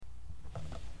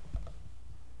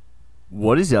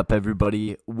What is up,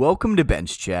 everybody? Welcome to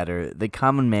Bench Chatter, the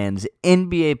Common Man's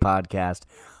NBA podcast.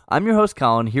 I'm your host,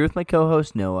 Colin, here with my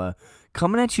co-host, Noah,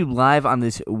 coming at you live on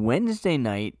this Wednesday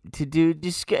night to do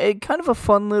just kind of a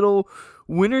fun little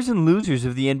winners and losers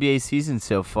of the NBA season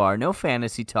so far. No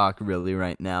fantasy talk really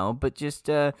right now, but just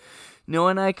Noah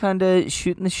and I kind of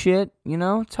shooting the shit,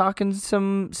 talking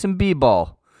some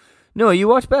b-ball. Noah, you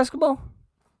watch basketball?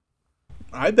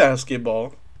 I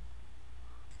basketball.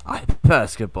 I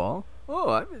basketball. Oh,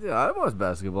 I watch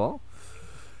basketball.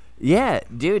 Yeah,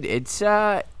 dude, it's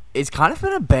kind of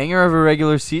been a banger of a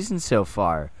regular season so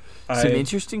far. Some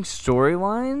interesting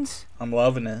storylines. I'm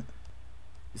loving it.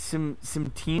 Some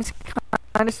teams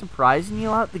kind of surprising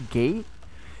you out the gate.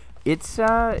 It's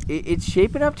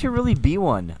shaping up to really be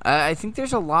one. I think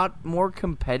there's a lot more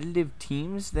competitive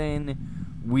teams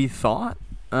than we thought.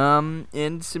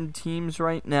 And some teams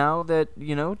right now that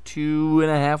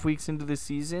 2.5 weeks into the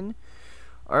season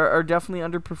are definitely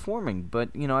underperforming, but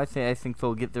I think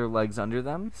they'll get their legs under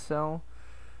them. So,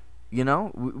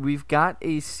 we've got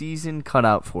a season cut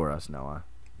out for us, Noah.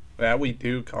 Yeah, we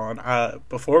do, Con.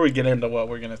 Before we get into what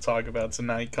we're gonna talk about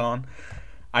tonight, Con,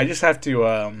 I just have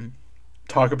to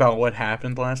talk about what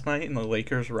happened last night in the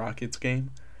Lakers-Rockets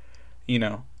game.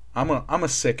 I'm a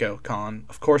sicko, Con.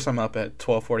 Of course, I'm up at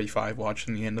 12:45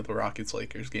 watching the end of the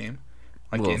Rockets-Lakers game,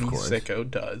 like any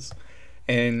sicko does,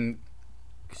 and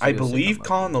I believe,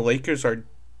 Colin, the Lakers are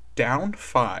down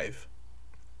 5.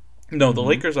 No, the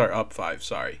Lakers are up 5,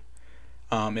 sorry.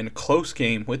 In a close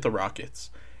game with the Rockets.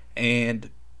 And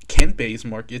Kent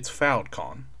Bazemore gets fouled,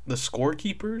 Colin. The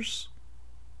scorekeepers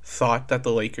thought that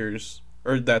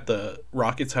that the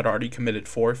Rockets had already committed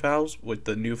 4 fouls, with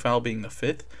the new foul being the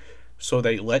 5th. So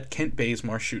they let Kent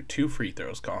Bazemore shoot 2 free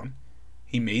throws, Colin.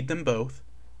 He made them both.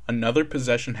 Another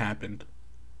possession happened.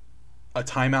 A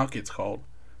timeout gets called.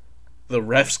 The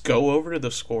refs go over to the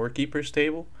scorekeeper's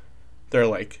table. They're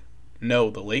like, no,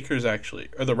 the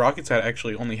Rockets had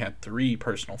actually only had 3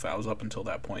 personal fouls up until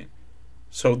that point.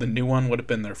 So the new one would have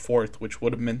been their 4th, which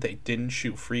would have meant they didn't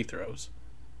shoot free throws.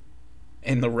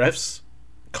 And the refs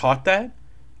caught that,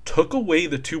 took away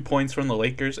the 2 points from the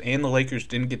Lakers, and the Lakers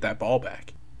didn't get that ball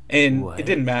back. And It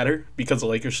didn't matter because the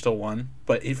Lakers still won.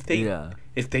 But if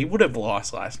they would have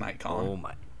lost last night, Colin, oh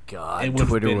my God,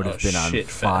 Twitter would have been on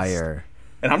fire. Fest.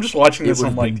 And I'm just watching this,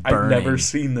 I'm like, I've never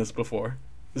seen this before.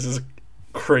 This is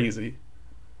crazy.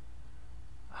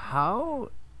 How,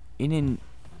 in an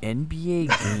NBA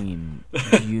game,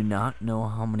 do you not know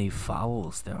how many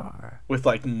fouls there are? With,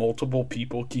 multiple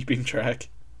people keeping track.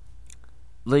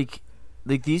 Like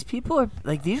these people are,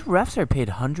 these refs are paid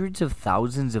hundreds of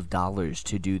thousands of dollars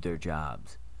to do their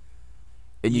jobs.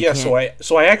 And so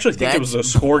I actually think it was the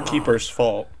scorekeeper's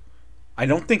fault. I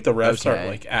don't think the refs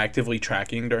are actively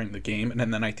tracking during the game,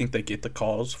 and then I think they get the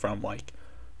calls from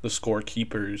the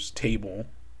scorekeeper's table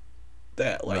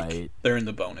that they're in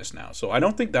the bonus now. So I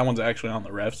don't think that one's actually on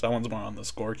the refs. That one's more on the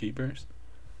scorekeepers.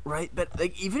 Right, but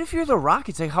even if you're the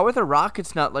Rockets, how are the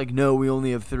Rockets not no, we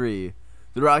only have 3?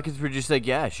 The Rockets were just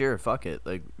yeah, sure, fuck it.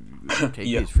 Take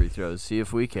these free throws, see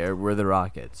if we care. We're the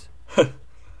Rockets.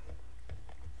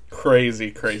 Crazy.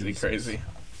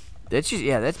 That's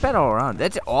that's bad all around.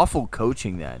 That's awful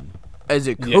coaching then. As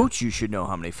a coach, you should know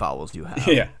how many fouls you have.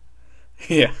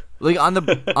 Yeah. On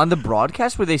the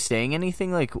broadcast, were they saying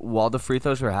anything while the free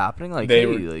throws were happening?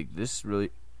 This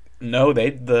really. No,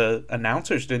 the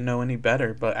announcers didn't know any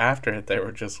better, but after it, they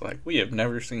were just we have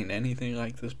never seen anything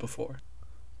like this before.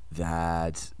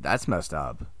 That's messed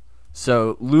up.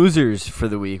 So losers for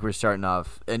the week. We're starting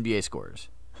off NBA scores,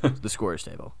 the scorers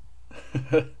table.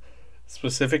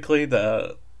 Specifically,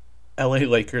 the LA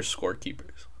Lakers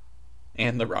scorekeepers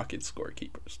and the Rockets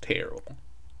scorekeepers. Terrible.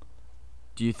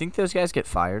 Do you think those guys get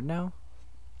fired now?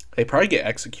 They probably get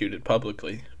executed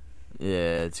publicly.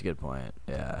 Yeah, it's a good point.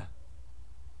 Yeah.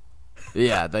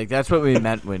 Yeah, that's what we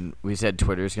meant when we said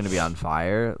Twitter's going to be on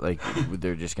fire.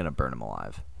 They're just going to burn them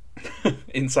alive.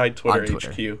 Inside Twitter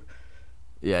HQ.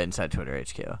 Yeah, inside Twitter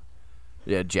HQ.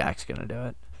 Yeah, Jack's going to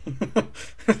do it.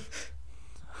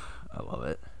 I love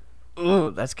it.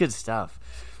 Ooh, that's good stuff.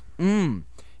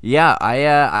 Yeah, I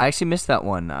actually missed that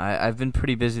one. I've been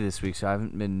pretty busy this week, so I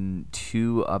haven't been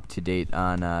too up to date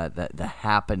on the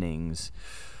happenings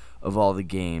of all the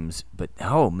games. But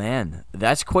oh man,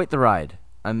 that's quite the ride.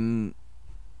 I'm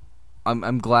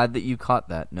glad that you caught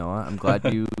that, Noah. I'm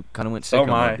glad you kind of went sick on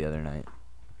that the other night.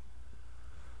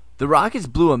 The Rockets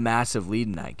blew a massive lead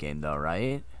in that game, though,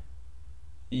 right?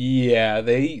 Yeah,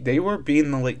 they were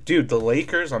beating the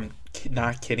Lakers. I'm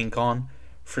not kidding, Colin.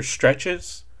 For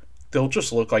stretches, they'll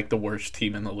just look like the worst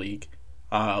team in the league.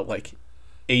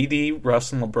 AD,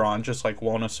 Russ, and LeBron just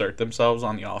won't assert themselves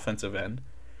on the offensive end.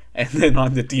 and then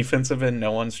on the defensive end,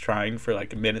 no one's trying for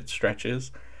like minute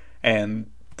stretches, and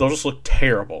they'll just look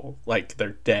terrible, like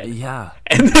they're dead. Yeah.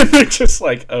 And then they're just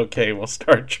like, okay, we'll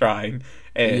start trying.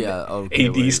 And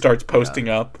AD starts posting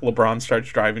up. LeBron starts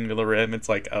driving to the rim. It's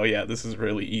like, oh yeah, this is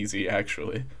really easy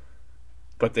actually.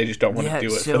 But they just don't want to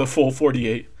do it for the full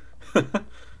 48.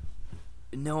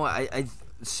 No,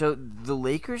 so the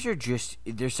Lakers are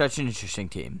they're such an interesting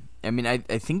team. I mean, I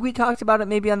think we talked about it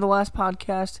maybe on the last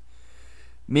podcast.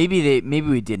 Maybe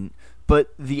we didn't.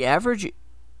 But the average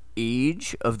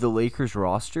age of the Lakers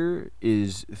roster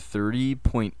is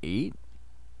 30.8,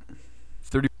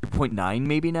 30.9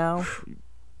 maybe now,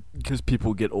 because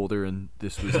people get older, and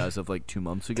this was as of like 2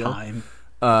 months ago. Time.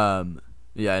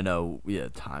 Yeah, I know. Yeah,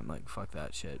 time. Like, fuck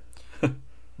that shit.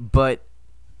 But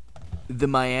the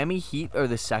Miami Heat are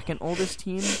the second oldest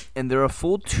team, and they're a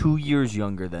full 2 years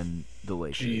younger than the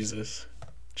Lakers. Jesus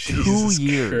 2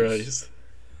 years. Christ.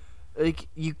 Like,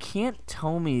 you can't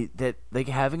tell me that, like,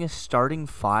 having a starting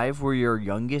five where your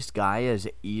youngest guy is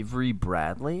Avery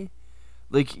Bradley,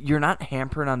 like, you're not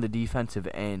hampering on the defensive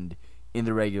end in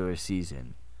the regular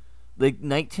season. Like,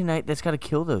 night to night, that's got to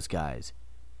kill those guys.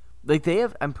 Like,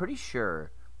 I'm pretty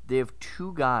sure they have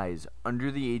two guys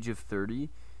under the age of 30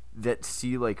 that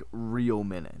see, like, real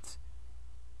minutes.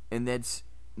 And that's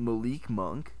Malik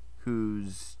Monk,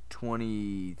 who's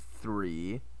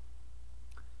 23,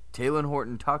 Talen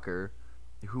Horton-Tucker,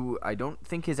 who I don't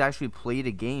think has actually played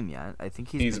a game yet. I think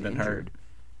he's been injured. Hurt.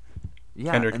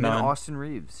 Yeah, Kendrick and Nunn. then Austin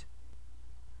Reeves.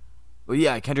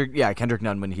 Well, Kendrick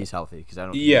Nunn when he's healthy, because I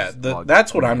don't. Yeah,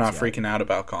 that's what I'm not freaking out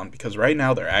about, Con, because right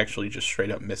now they're actually just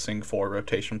straight up missing 4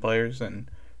 rotation players, and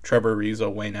Trevor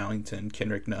Ariza, Wayne Ellington,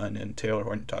 Kendrick Nunn, and Taylor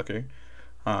Horton-Tucker.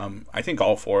 I think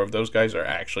all 4 of those guys are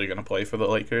actually going to play for the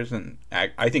Lakers, and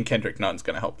I think Kendrick Nunn's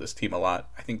going to help this team a lot.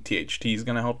 I think THT is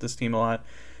going to help this team a lot,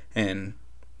 and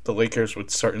the Lakers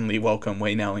would certainly welcome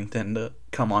Wayne Ellington to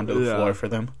come onto the floor for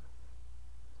them.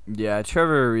 Yeah,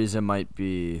 Trevor Ariza might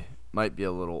be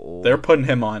a little old. They're putting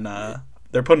him on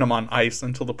ice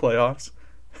until the playoffs.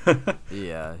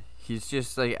 Yeah, he's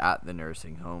just like at the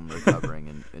nursing home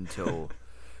recovering until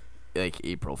like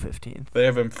April 15th. They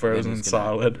have him frozen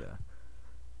solid.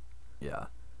 Yeah.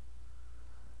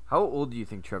 How old do you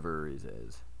think Trevor Ariza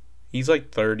is? He's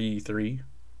like 33.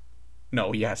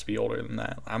 No, he has to be older than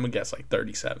that. I'm going to guess like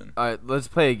 37. All right, let's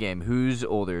play a game. Who's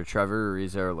older, Trevor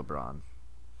Ariza or LeBron?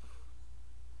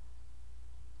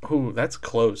 Ooh, that's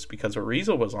close because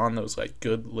Ariza was on those like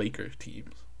good Lakers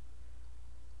teams.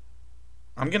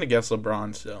 I'm going to guess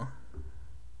LeBron still.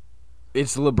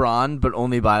 It's LeBron, but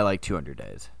only by like 200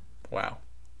 days. Wow.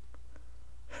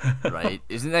 Right?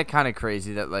 Isn't that kind of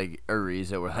crazy that like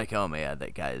Ariza, we're like, oh man,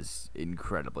 that guy's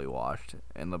incredibly washed,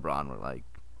 and LeBron, we're like,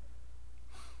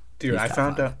 dude, I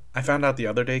found out the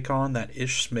other day, Colin, that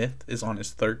Ish Smith is on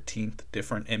his 13th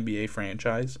different NBA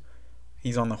franchise.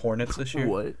 He's on the Hornets this year.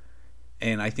 What?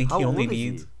 And I think he only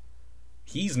needs.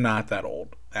 He's not that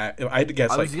old. I had to guess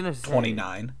like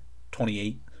 29,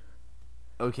 28.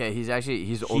 Okay, he's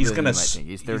older than you might think.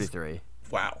 He's 33.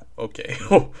 Wow. Okay.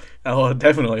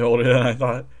 Definitely older than I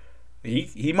thought.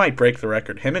 He might break the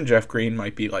record. Him and Jeff Green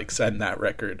might be like setting that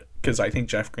record because I think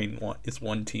Jeff Green is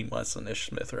one team less than Ish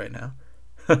Smith right now.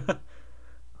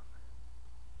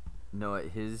 No,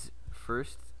 his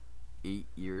first 8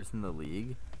 years in the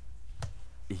league,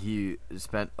 he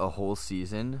spent a whole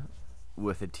season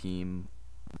with a team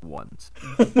once.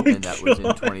 And that was in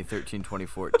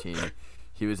 2013-2014.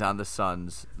 He was on the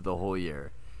Suns the whole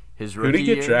year. His rookie Who did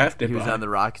he get drafted he was by? on the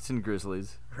Rockets and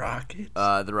Grizzlies. Rockets?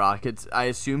 The Rockets. I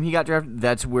assume he got drafted.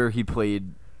 That's where he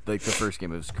played like the first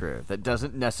game of his career. That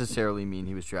doesn't necessarily mean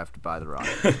he was drafted by the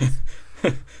Rockets.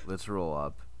 Let's roll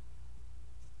up.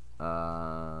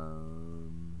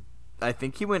 I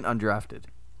think he went undrafted.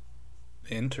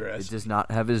 Interesting. It does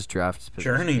not have his draft position.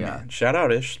 Journeyman. Yeah. Shout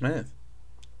out Ish Smith.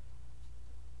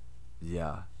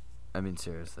 Yeah. I mean,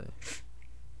 seriously.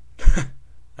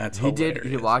 That's He hilarious.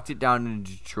 He locked it down in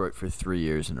Detroit for 3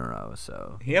 years in a row.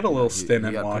 So He had a little stint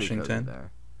in got pretty Washington. cozy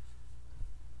there.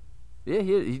 Yeah,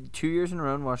 he 2 years in a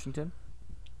row in Washington.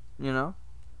 You know?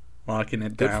 Locking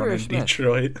it Good down for in Ish Smith.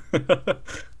 Detroit.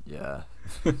 Yeah.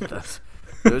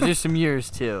 Those are some years,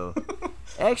 too.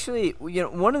 Actually,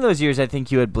 one of those years, I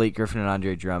think you had Blake Griffin and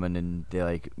Andre Drummond, and they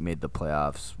like made the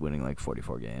playoffs, winning like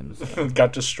 44 games.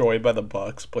 Got destroyed by the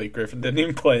Bucks. Blake Griffin didn't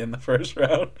even play in the first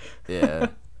round. Yeah.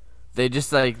 They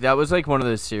just like that was like one of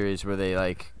those series where they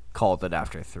like called it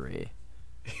after 3.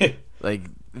 like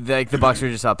the Bucks were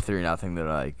just up 3-0. They're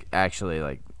like, actually,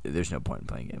 like there's no point in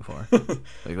playing game 4.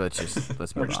 Like let's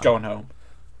move We're just on. going home.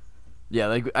 Yeah,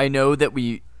 like I know that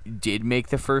we did make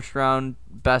the first round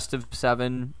best of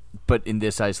 7 But in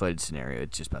this isolated scenario,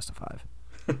 it's just best of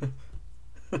 5.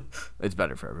 It's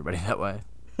better for everybody that way.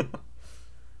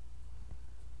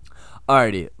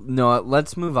 Alrighty, Noah,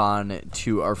 let's move on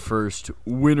to our first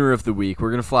winner of the week.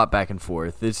 We're going to flop back and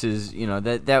forth. This is,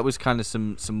 that was kind of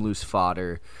some loose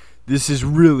fodder. This is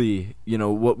really,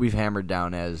 what we've hammered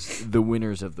down as the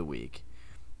winners of the week.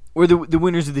 Or the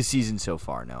winners of the season so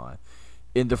far, Noah.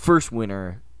 And the first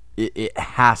winner, it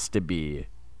has to be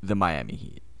the Miami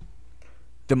Heat.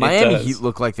 The Miami Heat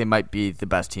look like they might be the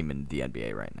best team in the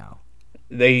NBA right now.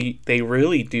 They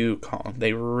really do, Colin.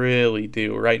 They really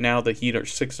do. Right now, the Heat are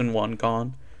 6-1,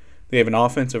 Colin. They have an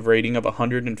offensive rating of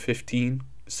 115,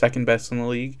 second best in the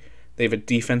league. They have a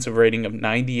defensive rating of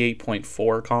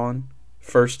 98.4, Colin,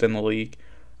 first in the league.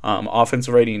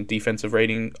 Offensive rating and defensive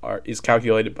rating is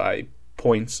calculated by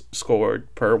points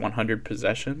scored per 100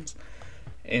 possessions.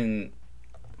 And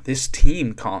this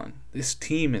team, Colin, this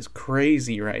team is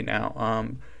crazy right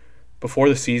now. Before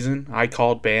the season, I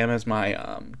called Bam as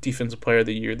my defensive player of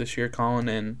the year this year, Colin,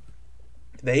 and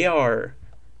they're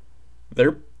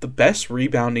the best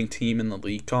rebounding team in the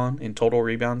league, Colin. In total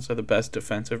rebounds, they're the best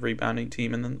defensive rebounding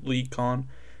team in the league, Colin.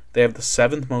 They have the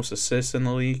 7th most assists in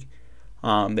the league.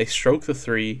 They stroke the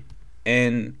 3,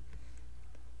 and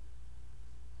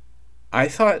I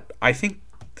think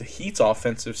the Heat's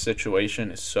offensive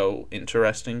situation is so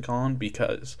interesting, Colin,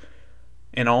 because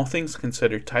in all things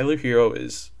considered, Tyler Hero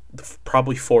is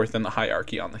probably 4th in the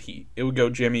hierarchy on the Heat. It would go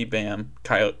Jimmy, Bam,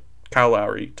 Kyle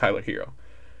Lowry, Tyler Hero.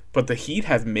 But the Heat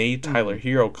have made Tyler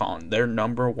Hero, Colin, their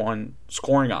number one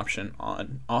scoring option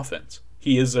on offense.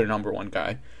 He is their number one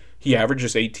guy. He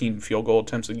averages 18 field goal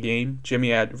attempts a game.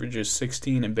 Jimmy averages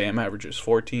 16 and Bam averages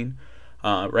 14.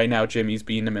 Right now, Jimmy's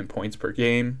beating him in points per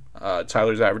game.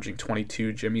 Tyler's averaging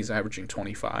 22. Jimmy's averaging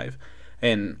 25.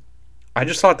 And I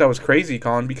just thought that was crazy,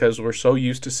 Colin, because we're so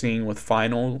used to seeing with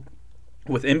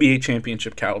NBA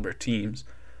championship caliber teams,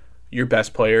 your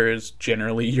best player is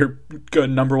generally your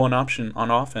good number one option on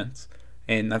offense.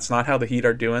 And that's not how the Heat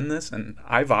are doing this, and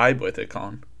I vibe with it,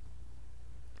 Colin.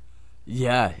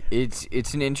 Yeah,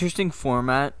 it's an interesting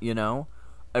format,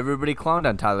 Everybody clowned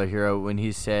on Tyler Hero when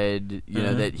he said,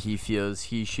 that he feels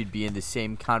he should be in the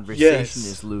same conversation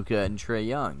as Luka and Trae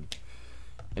Young.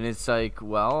 And it's like,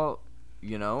 well,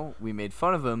 we made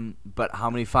fun of him, but how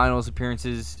many finals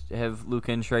appearances have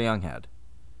Luka and Trae Young had?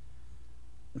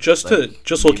 Just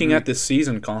looking at this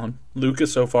season, Colin, Luka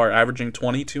so far averaging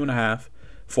 22.5,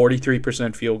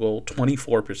 43% field goal,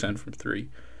 24% from 3.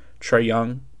 Trae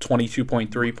Young,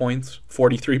 22.3 points,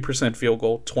 43% field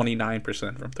goal,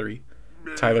 29% from 3.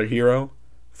 Tyler Hero,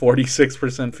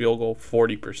 46% field goal,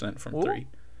 40% from 3.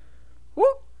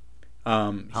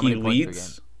 He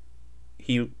leads.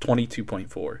 He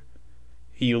 22.4.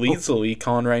 He leads the league,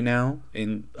 Colin, right now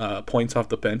in points off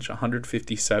the bench,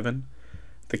 157.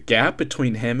 The gap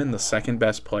between him and the second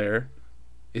best player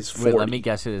is 40. Wait, let me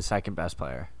guess who the second best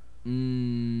player.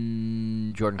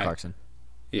 Jordan Clarkson.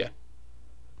 Yeah.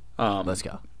 Let's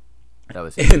go. That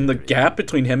was. And the gap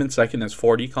between him and second is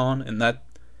 40, Colin, and the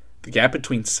gap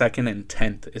between second and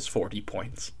 10th is 40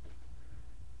 points.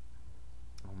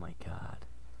 Oh my God.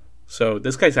 So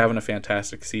this guy's having a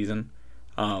fantastic season.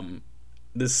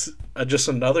 This just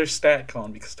another stat,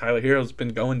 Colin, because Tyler Hero's been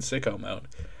going sicko mode.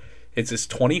 It's his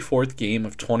 24th game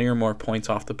of 20 or more points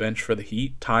off the bench for the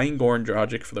Heat, tying Goran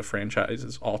Dragic for the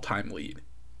franchise's all-time lead.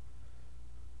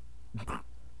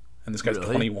 And this guy's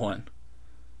 21.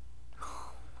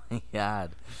 Oh my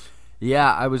God.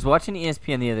 Yeah, I was watching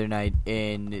ESPN the other night,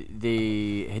 and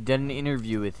they had done an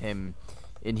interview with him,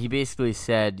 and he basically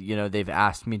said, they've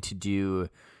asked me to do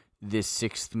this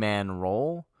sixth man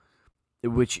role,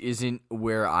 which isn't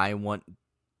where I want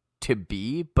to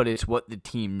be, but it's what the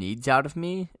team needs out of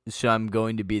me, so I'm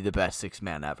going to be the best sixth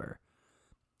man ever.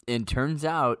 And turns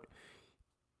out,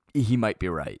 he might be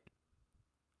right.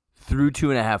 Through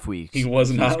 2.5 weeks, he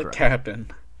was not a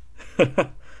captain.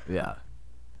 Yeah.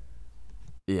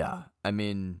 Yeah, I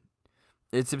mean,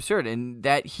 it's absurd. And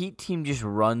that Heat team just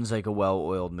runs like a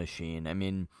well-oiled machine. I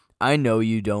mean, I know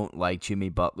you don't like Jimmy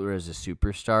Butler as a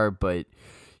superstar, but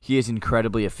he is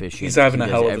incredibly efficient. He's having a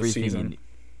hell of a season.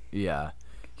 Yeah.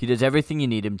 He does everything you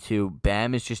need him to.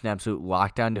 Bam is just an absolute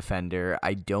lockdown defender.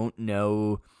 I don't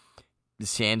know,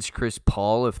 sans Chris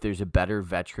Paul, if there's a better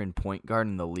veteran point guard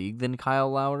in the league than Kyle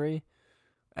Lowry.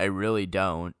 I really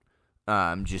don't.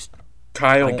 Just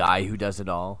a guy who does it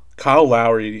all. Kyle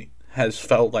Lowry has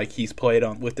felt like he's played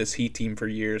with this Heat team for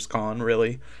years, Colin,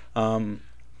 really.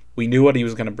 We knew what he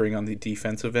was going to bring on the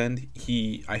defensive end.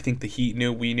 I think the Heat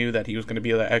we knew that he was going to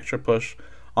be the extra push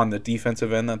on the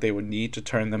defensive end that they would need to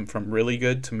turn them from really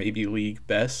good to maybe league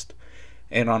best.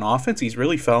 And on offense, he's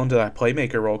really fell into that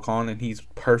playmaker role, Colin, and he's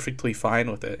perfectly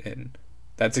fine with it. And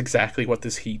that's exactly what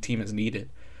this Heat team has needed.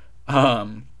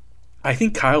 I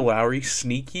think Kyle Lowry,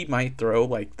 sneaky, might throw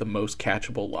like the most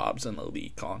catchable lobs in the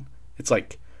league, Colin. It's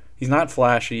like he's not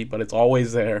flashy, but it's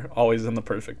always there, always in the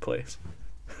perfect place.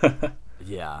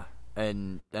 Yeah,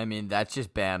 and I mean that's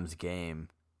just Bam's game.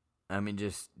 I mean,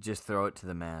 just throw it to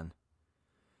the man.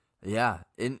 Yeah,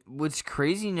 and what's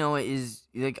crazy, Noah, is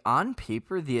like on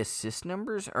paper the assist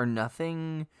numbers are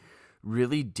nothing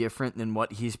really different than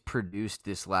what he's produced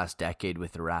this last decade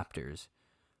with the Raptors.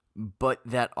 But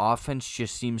that offense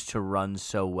just seems to run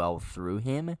so well through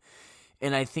him.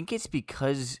 And I think it's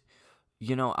because,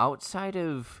 outside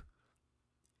of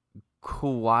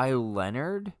Kawhi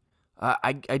Leonard,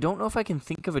 I don't know if I can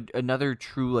think of another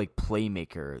true like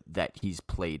playmaker that he's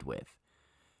played with.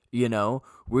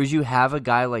 Whereas you have a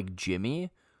guy like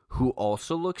Jimmy who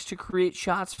also looks to create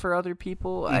shots for other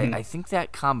people. Mm-hmm. I think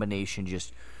that combination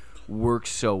just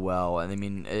works so well. And I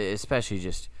mean, especially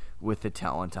just with the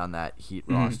talent on that Heat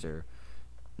roster.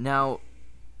 Now,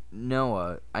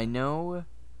 Noah, I know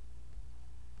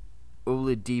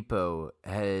Oladipo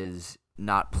has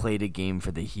not played a game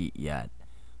for the Heat yet.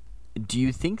 Do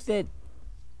you think that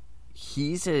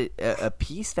he's a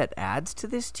piece that adds to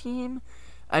this team?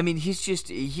 I mean, he's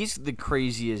the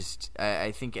craziest,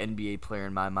 I think, NBA player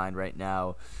in my mind right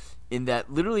now, in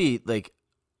that literally, like,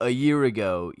 a year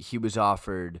ago, he was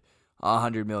offered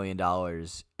 $100 million,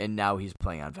 and now he's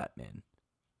playing on vet min.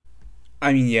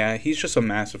 I mean, yeah, he's just a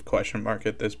massive question mark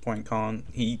at this point, Colin.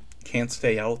 He can't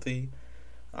stay healthy.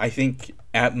 I think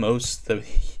at most the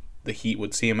Heat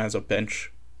would see him as a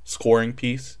bench scoring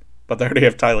piece, but they already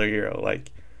have Tyler Hero.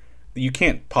 Like, you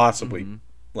can't possibly,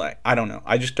 I don't know.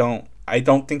 I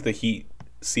don't think the Heat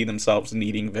see themselves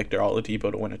needing Victor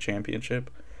Oladipo to win a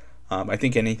championship. I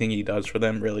think anything he does for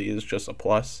them really is just a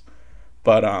plus.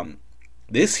 But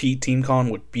this Heat team, Colin,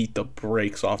 would beat the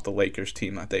brakes off the Lakers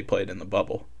team that they played in the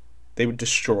bubble. They would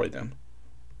destroy them.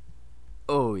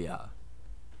 Oh, yeah.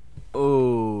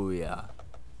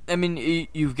 I mean,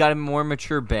 you've got a more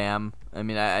mature Bam. I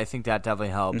mean, I think that definitely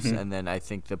helps. Mm-hmm. And then I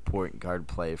think the point guard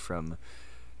play from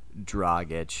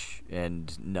Dragic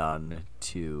and Nunn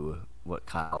to what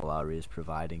Kyle Lowry is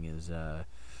providing is,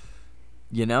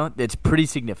 it's pretty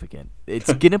significant.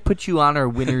 It's going to put you on our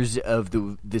winners of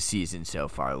the season so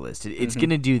far list. It's going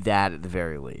to do that at the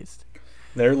very least.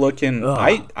 They're looking.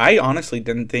 I honestly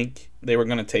didn't think they were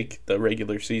going to take the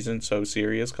regular season so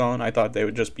serious, Colin. I thought they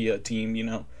would just be a team,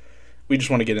 we just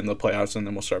want to get in the playoffs and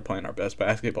then we'll start playing our best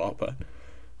basketball. But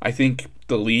I think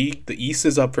the East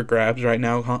is up for grabs right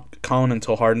now, Colin,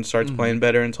 until Harden starts playing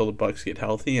better, until the Bucks get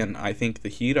healthy, and I think the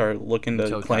Heat are looking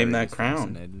to claim that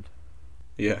crown. Fascinated.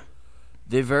 Yeah.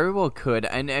 They very well could.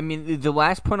 And, I mean, the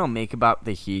last point I'll make about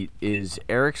the Heat is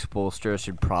Eric Spoelstra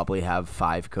should probably have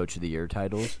 5 Coach of the Year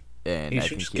titles. And he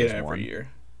should just get every year.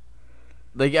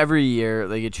 Like, every year,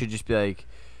 like, it should just be like,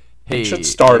 hey. It should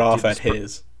start off at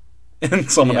his.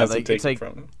 And someone has to take it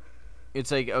from him.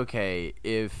 It's like, okay,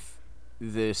 if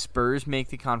the Spurs make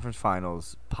the conference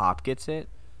finals, Pop gets it.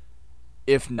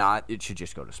 If not, it should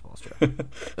just go to Spoelstra.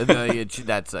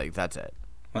 That's it.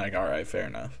 Like, all right, fair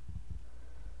enough.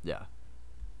 Yeah.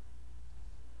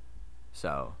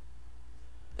 So,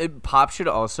 Pop should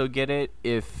also get it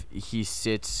if he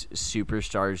sits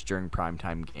superstars during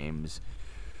primetime games,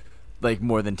 like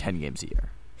more than 10 games a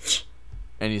year.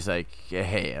 And he's like,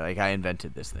 hey, like, I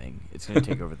invented this thing. It's going to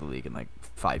take over the league in like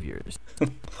 5 years.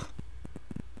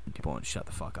 People won't shut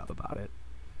the fuck up about it.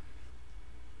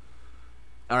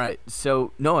 All right,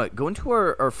 so Noah, going to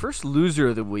our first loser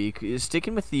of the week, is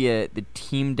sticking with the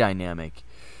team dynamic.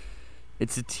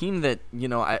 It's a team that,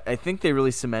 I think they really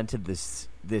cemented this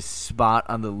spot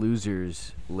on the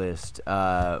losers list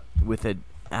with an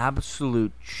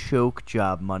absolute choke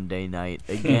job Monday night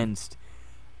against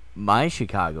my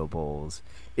Chicago Bulls.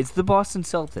 It's the Boston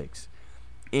Celtics.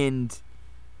 And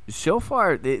so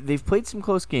far, they've played some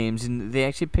close games, and they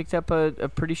actually picked up a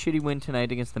pretty shitty win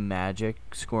tonight against the Magic,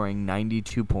 scoring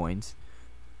 92 points.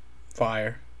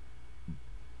 Fire.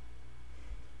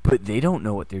 But they don't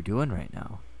know what they're doing right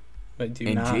now. And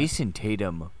Jason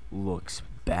Tatum looks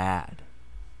bad.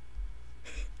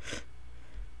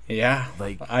 Yeah.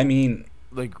 Like,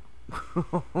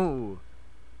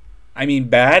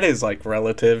 bad is like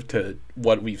relative to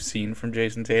what we've seen from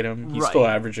Jason Tatum. He's still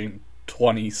averaging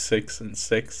 26 and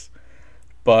 6,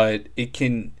 but it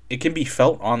can be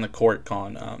felt on the court,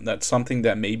 Con. That's something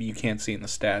that maybe you can't see in the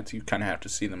stats. You kind of have to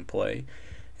see them play,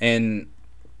 and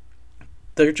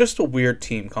they're just a weird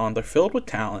team, Con. They're filled with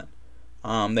talent.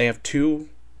 They have 2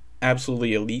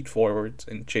 absolutely elite forwards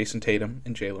in Jason Tatum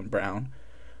and Jaylen Brown.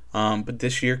 But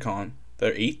this year, Con,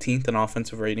 They're 18th in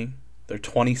offensive rating. They're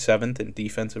 27th in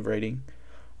defensive rating.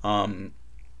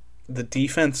 The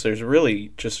defense, there's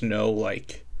really just no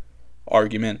like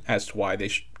argument as to why they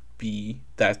should be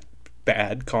that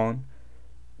bad, Colin.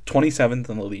 27th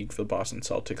in the league for the Boston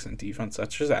Celtics in defense.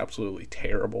 That's just absolutely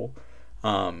terrible.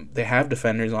 They have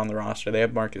defenders on the roster. They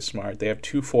have Marcus Smart. They have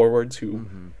two forwards who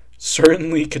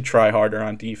certainly could try harder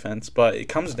on defense, but it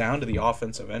comes down to the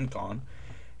offensive end, Colin.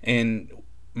 And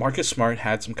Marcus Smart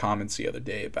had some comments the other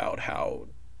day about how,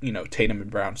 Tatum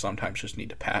and Brown sometimes just need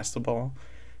to pass the ball.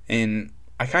 And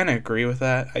I kind of agree with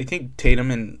that. I think Tatum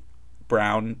and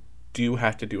Brown do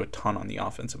have to do a ton on the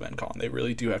offensive end, Colin. They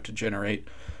really do have to generate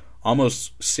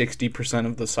almost 60%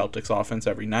 of the Celtics offense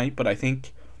every night. But I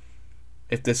think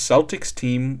if this Celtics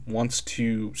team wants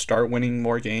to start winning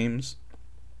more games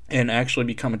and actually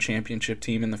become a championship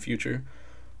team in the future,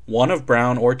 one of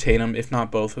Brown or Tatum, if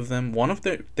not both of them,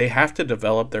 they have to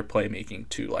develop their playmaking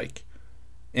to like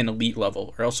an elite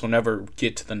level, or else they'll never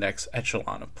get to the next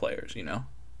echelon of players,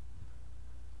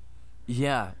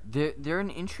 Yeah, they're an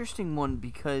interesting one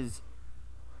because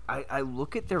I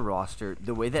look at their roster,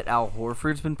 the way that Al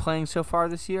Horford's been playing so far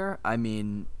this year. I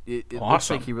mean, it awesome. Looks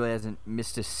like he really hasn't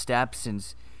missed a step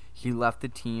since he left the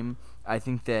team. I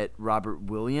think that Robert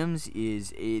Williams is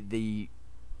the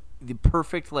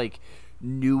perfect like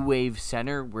new wave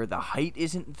center where the height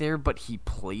isn't there, but he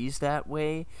plays that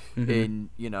way. And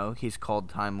he's called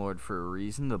Time Lord for a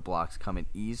reason. The blocks come at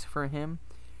ease for him.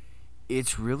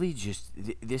 It's really just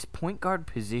this point guard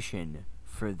position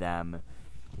for them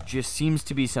just seems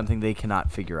to be something they cannot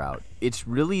figure out. It's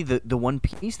really the one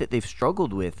piece that they've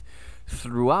struggled with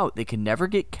throughout. They can never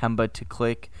get Kemba to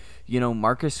click.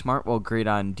 Marcus Smart, while great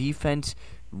on defense,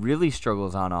 really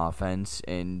struggles on offense.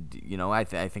 And, I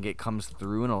think it comes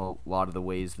through in a lot of the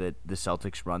ways that the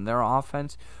Celtics run their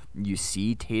offense. You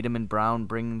see Tatum and Brown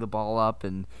bringing the ball up,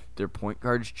 and their point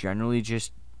guards generally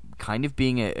just kind of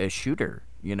being a shooter,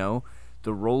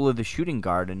 the role of the shooting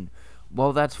guard. And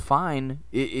while that's fine,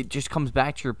 it just comes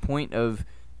back to your point of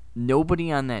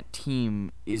nobody on that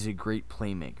team is a great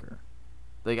playmaker.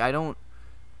 Like, I'll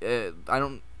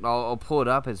pull it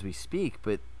up as we speak,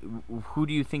 but who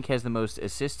do you think has the most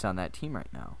assists on that team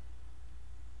right now?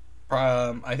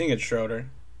 I think it's Schroeder.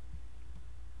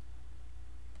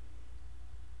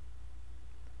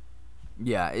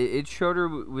 Yeah, it's Schroeder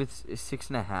with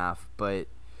 6.5, but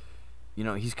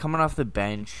he's coming off the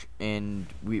bench, and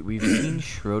we've seen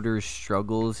Schroeder's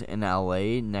struggles in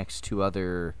LA next to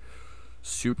other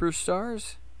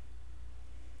superstars.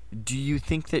 Do you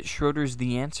think that Schroeder's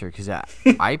the answer? Because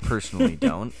I personally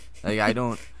don't. Like, I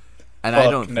don't, and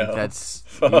I don't think that's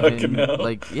even, no.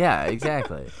 Like, yeah,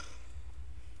 exactly.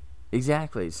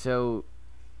 Exactly. So,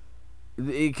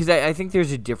 because I think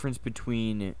there's a difference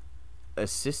between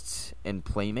assists and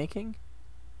playmaking.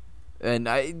 And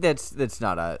that's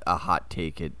not a hot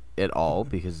take at all,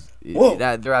 because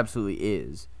there absolutely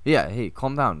is. Yeah, hey,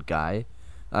 calm down, guy.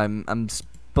 I'm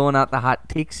spilling out the hot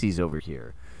takesies over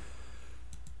here.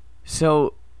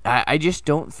 So I just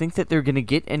don't think that they're gonna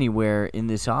get anywhere in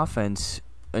this offense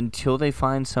until they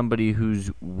find somebody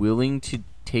who's willing to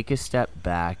take a step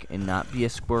back and not be a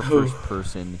score first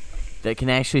person that can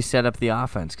actually set up the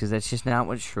offense. Because that's just not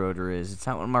what Schroeder is. It's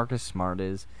not what Marcus Smart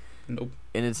is. Nope.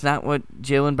 And it's not what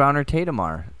Jaylen Brown or Tatum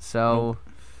are. So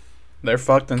they're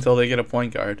fucked until they get a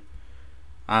point guard.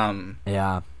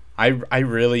 Yeah. I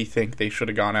really think they should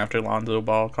have gone after Lonzo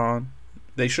Ball, Colin.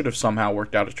 They should have somehow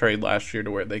worked out a trade last year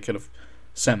to where they could have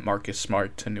sent Marcus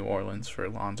Smart to New Orleans for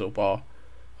Lonzo Ball.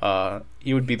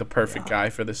 He would be the perfect guy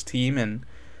for this team. And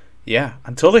yeah,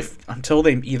 until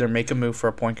they either make a move for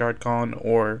a point guard, Colin,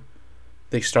 or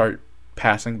they start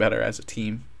passing better as a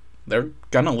team, they're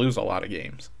gonna lose a lot of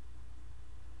games.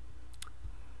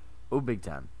 Oh, big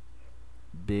time.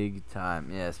 Big time.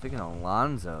 Yeah, speaking of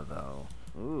Lonzo, though.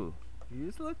 Ooh,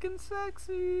 he's looking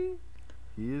sexy.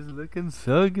 He is looking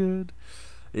so good.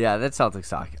 Yeah, that's Celtics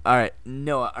talk. All right,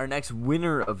 Noah, our next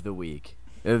winner of the week,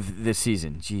 of the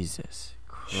season. Jesus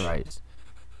Christ.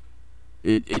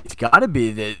 It's got to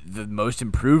be the most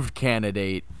improved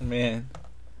candidate. Man.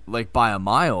 Like, by a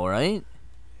mile, right?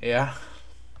 Yeah.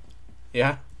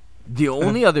 Yeah. The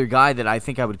only other guy that I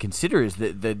think I would consider is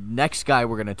the next guy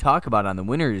we're going to talk about on the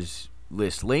winners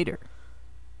list later.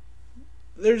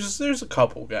 There's a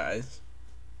couple guys.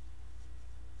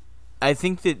 I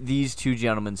think that these two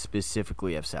gentlemen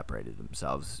specifically have separated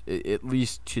themselves, at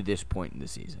least to this point in the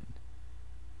season.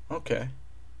 Okay.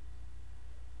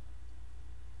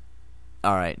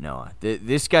 All right, Noah.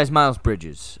 This guy's Miles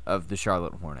Bridges of the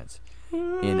Charlotte Hornets.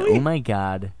 And oh my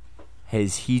God,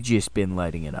 has he just been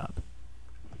lighting it up.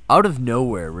 Out of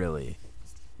nowhere, really.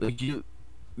 Like,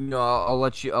 No, I'll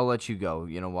let you go.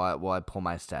 While I pull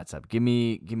my stats up. Give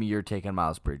me your take on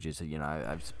Miles Bridges.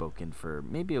 I've spoken for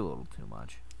maybe a little too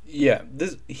much. Yeah,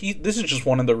 this is just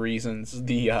one of the reasons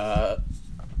the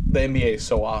NBA is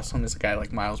so awesome. Is a guy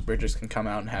like Miles Bridges can come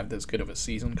out and have this good of a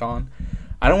season, Con.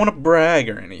 I don't want to brag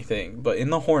or anything, but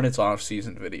in the Hornets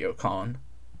off-season video, Con,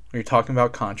 we were talking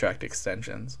about contract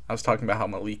extensions. I was talking about how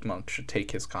Malik Monk should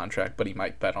take his contract, but he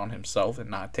might bet on himself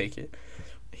and not take it.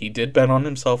 He did bet on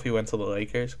himself. He went to the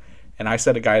Lakers. And I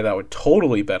said a guy that would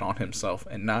totally bet on himself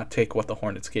and not take what the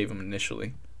Hornets gave him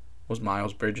initially was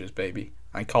Miles Bridges, baby.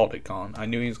 I called it, Colin. I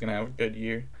knew he was going to have a good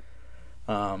year.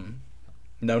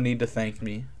 No need to thank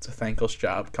me. It's a thankless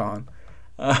job, Colin.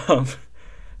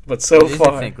 But so it is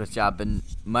far, a thankless job. And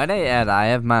might I add, I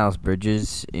have Miles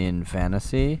Bridges in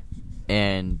fantasy,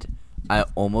 and I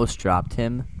almost dropped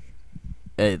him,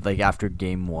 after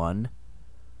game 1,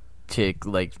 to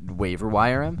waiver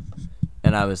wire him,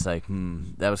 and I was like,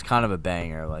 that was kind of a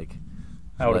banger.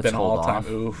 That would have been all-time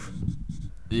oof.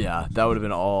 Yeah, that would have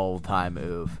been all-time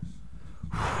oof.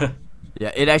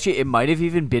 Yeah, it might have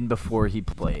even been before he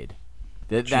played.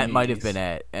 That might have been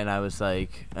it. And I was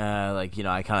like, I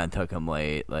kind of took him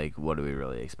late. What do we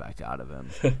really expect out of him?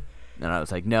 And I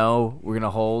was like, no, we're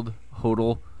gonna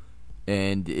hodl,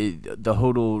 and the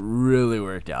hodl really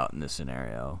worked out in this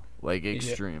scenario,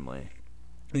 extremely.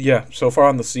 Yeah, so far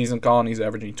on the season, Colin, he's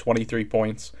averaging 23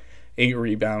 points, 8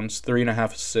 rebounds,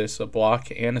 3.5 assists, a block,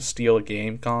 and a steal a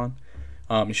game, Colin.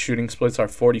 His shooting splits are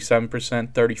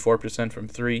 47%, 34% from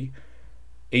 3,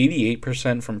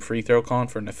 88% from free throw, Colin,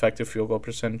 for an effective field goal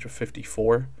percentage of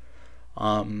 54.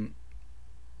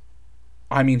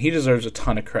 He deserves a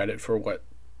ton of credit for what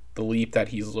the leap that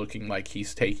he's looking like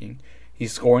he's taking.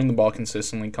 He's scoring the ball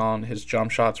consistently, Colin. His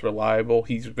jump shot's reliable.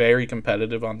 He's very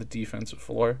competitive on the defensive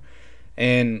floor.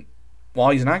 And while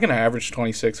he's not going to average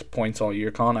 26 points all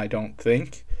year, Colin, I don't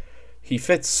think, he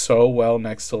fits so well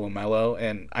next to LaMelo.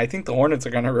 And I think the Hornets are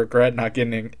going to regret not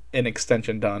getting an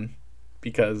extension done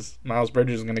because Miles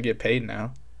Bridges is going to get paid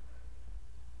now.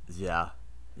 Yeah.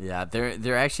 Yeah,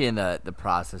 they're actually in the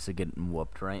process of getting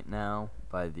whooped right now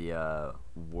by the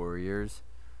Warriors.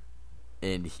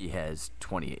 And he has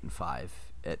 28-5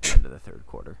 at the end of the third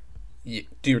quarter. Yeah,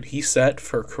 dude, he's set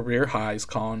for career highs,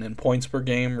 Colin, in points per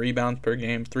game, rebounds per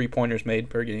game, three-pointers made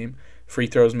per game, free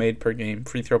throws made per game,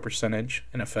 free throw percentage,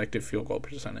 and effective field goal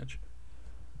percentage.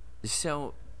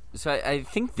 So I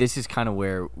think this is kind of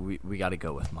where we got to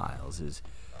go with Miles.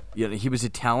 He was a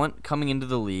talent coming into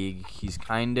the league. He's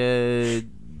kind of,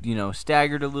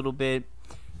 staggered a little bit.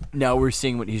 Now we're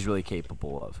seeing what he's really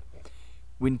capable of.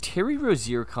 When Terry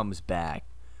Rozier comes back,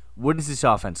 what does this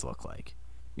offense look like?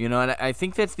 And I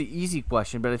think that's the easy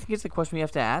question, but I think it's the question we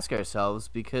have to ask ourselves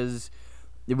because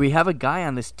we have a guy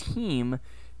on this team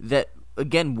that,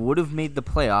 again, would have made the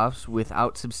playoffs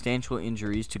without substantial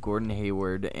injuries to Gordon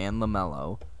Hayward and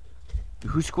LaMelo,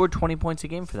 who scored 20 points a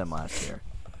game for them last year.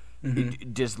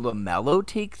 Mm-hmm. Does LaMelo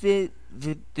take the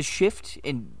shift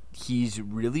and he's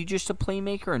really just a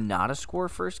playmaker and not a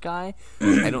score-first guy?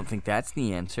 I don't think that's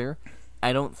the answer.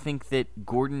 I don't think that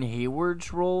Gordon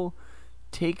Hayward's role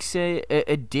takes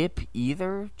a dip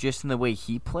either, just in the way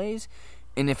he plays.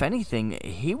 And if anything,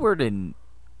 Hayward and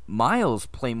Miles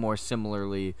play more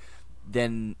similarly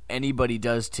than anybody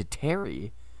does to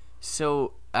Terry.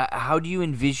 So how do you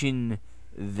envision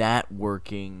that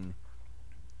working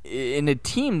in a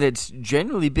team that's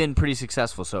generally been pretty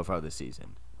successful so far this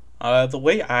season? The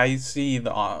way I see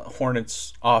the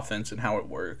Hornets offense and how it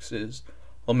works is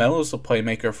LaMelo's the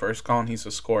playmaker first, Colin. He's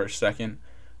a scorer second.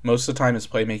 Most of the time his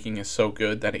playmaking is so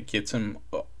good that it gets him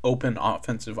open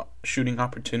offensive shooting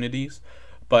opportunities.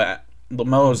 But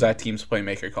LaMelo's that team's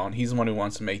playmaker, Colin. He's the one who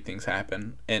wants to make things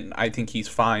happen. And I think he's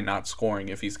fine not scoring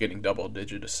if he's getting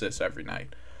double-digit assists every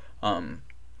night.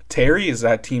 Terry is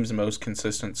that team's most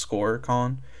consistent scorer,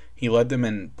 Colin. He led them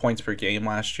in points per game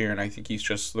last year, and I think he's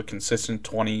just the consistent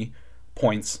 20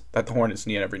 points that the Hornets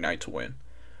need every night to win.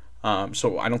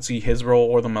 So I don't see his role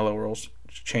or the LaMelo role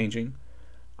changing.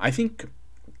 I think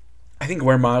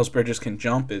where Miles Bridges can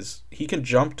jump is he can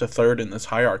jump to third in this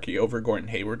hierarchy over Gordon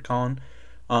Hayward, Colin.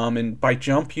 And by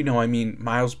jump, I mean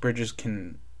Miles Bridges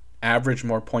can average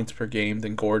more points per game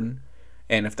than Gordon.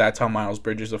 And if that's how Miles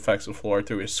Bridges affects the floor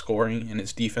through his scoring and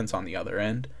his defense on the other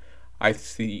end, I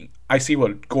see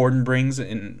what Gordon brings,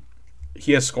 and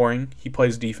he has scoring, he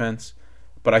plays defense,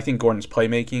 but I think Gordon's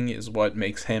playmaking is what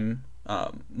makes him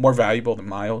more valuable than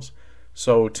Miles.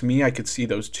 So to me, I could see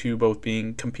those two both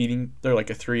being competing. They're like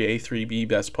a 3A, 3B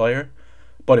best player.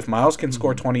 But if Miles can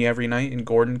score 20 every night and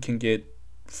Gordon can get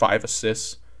 5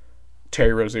 assists,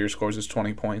 Terry Rozier scores his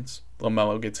 20 points,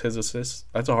 LaMelo gets his assists,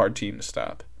 that's a hard team to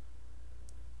stop.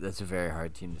 That's a very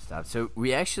hard team to stop. So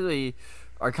we actually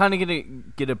are kind of going to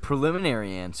get a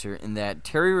preliminary answer in that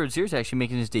Terry Rozier is actually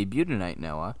making his debut tonight,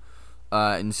 Noah.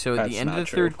 And so at the end of the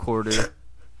third quarter,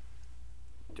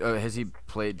 has he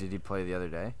played? Did he play the other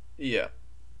day? Yeah.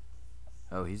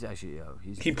 Oh, he's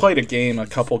he played a game a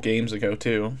couple games ago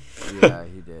too. Yeah,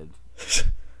 he did.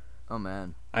 Oh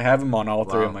man. I have him on all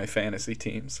three of my fantasy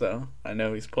teams, so I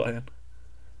know he's playing.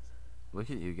 Look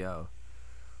at you go.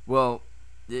 Well,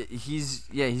 he's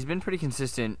been pretty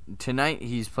consistent. Tonight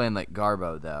he's playing like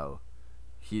Garbo though.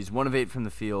 He's 1 of 8 from the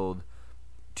field,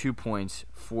 2 points,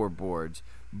 4 boards.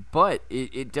 But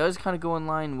it does kind of go in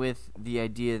line with the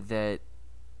idea that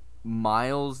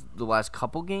Miles, the last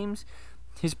couple games,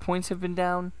 his points have been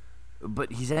down,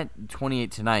 but he's at 28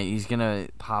 tonight. He's going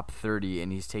to pop 30,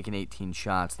 and he's taken 18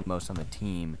 shots, the most on the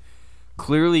team.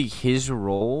 Clearly, his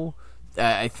role,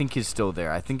 I think, is still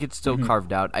there. I think it's still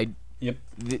carved out. Yep.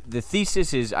 The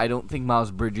thesis is I don't think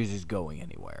Miles Bridges is going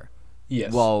anywhere.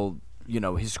 Yes. While,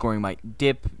 his scoring might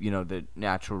dip, the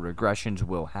natural regressions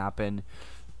will happen.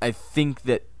 I think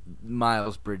that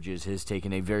Miles Bridges has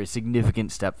taken a very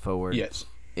significant step forward. Yes.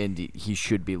 And he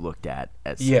should be looked at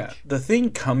as such. Yeah, the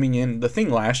thing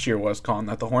last year was, Colin,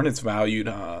 that the Hornets valued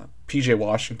P.J.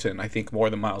 Washington, I think, more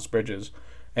than Miles Bridges.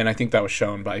 And I think that was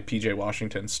shown by P.J.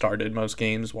 Washington started most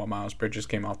games while Miles Bridges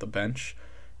came off the bench.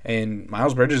 And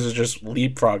Miles Bridges has just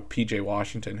leapfrogged P.J.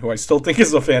 Washington, who I still think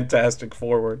is a fantastic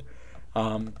forward.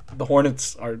 The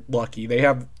Hornets are lucky. They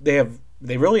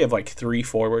really have like 3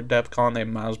 forward depth, Colin. They have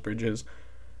Miles Bridges,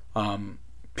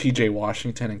 P.J.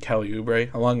 Washington, and Kelly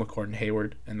Oubre, along with Gordon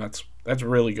Hayward, and that's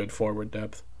really good forward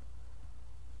depth.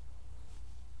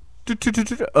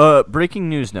 Breaking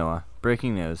news, Noah.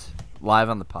 Breaking news. Live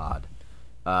on the pod.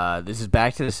 This is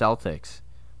back to the Celtics.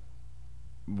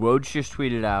 Woj just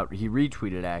tweeted out, he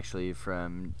retweeted actually,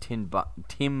 from Tim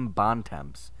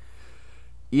Bontemps.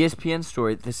 ESPN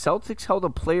story, the Celtics held a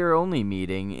player-only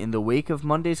meeting in the wake of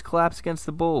Monday's collapse against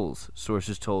the Bulls,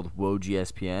 sources told Woj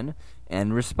ESPN,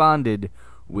 and responded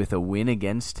with a win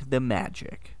against the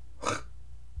Magic.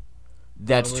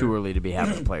 That's too early to be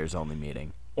having a players-only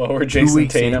meeting. Well, we're Jason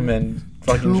Tatum and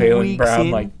fucking Jaylen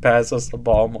Brown, pass us the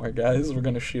ball more, guys. We're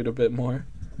going to shoot a bit more.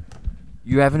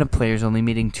 You're having a players-only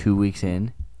meeting 2 weeks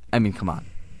in? I mean, come on.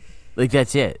 Like,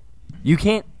 that's it. You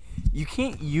can't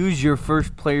use your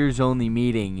first players-only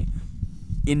meeting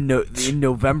in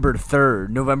November 3rd,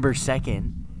 November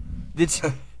 2nd.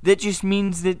 That just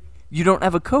means that you don't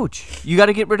have a coach. You got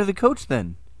to get rid of the coach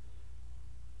then.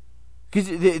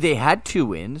 Because they had 2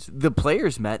 wins. The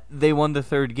players met. They won the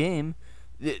 3rd game.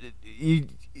 You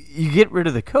get rid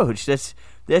of the coach. That's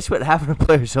what having a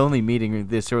players-only meeting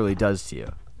this early does to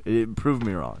you. It proved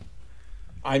me wrong.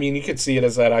 I mean, you could see it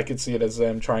as that. I could see it as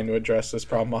them trying to address this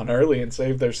problem on early and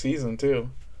save their season, too.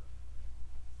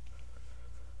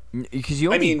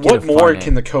 What more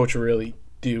can the coach really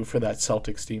do for that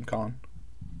Celtics team, Colin?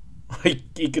 Like,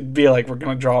 he could be like, we're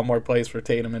going to draw more plays for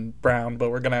Tatum and Brown, but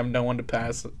we're going to have no one to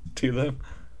pass to them.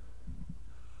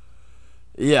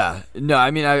 Yeah. No,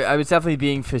 I mean, I was definitely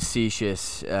being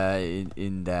facetious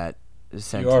in that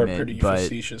sentiment. You are a pretty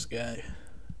facetious guy.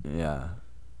 Yeah.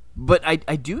 But I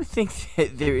do think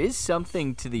that there is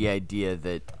something to the idea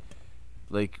that,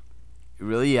 like,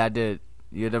 really you had to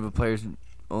have a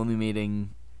players-only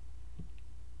meeting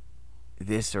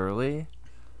this early.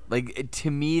 Like, to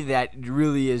me, that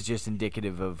really is just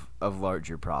indicative of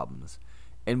larger problems.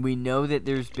 And we know that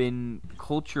there's been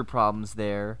culture problems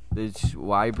there. That's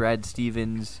why Brad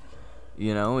Stevens,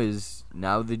 is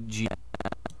now the GM.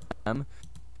 That's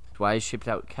why he shipped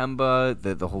out Kemba,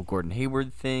 the whole Gordon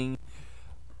Hayward thing.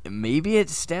 Maybe it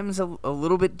stems a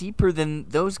little bit deeper than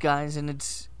those guys, and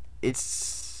it's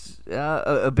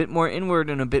a bit more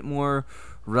inward and a bit more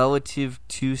relative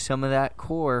to some of that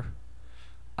core.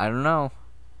 I don't know.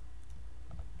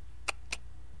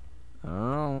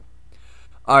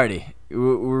 Alrighty,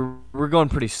 we're going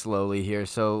pretty slowly here,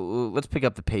 so let's pick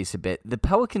up the pace a bit. The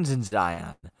Pelicans and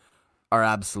Zion are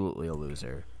absolutely a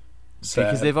loser. Sad.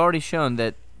 Because they've already shown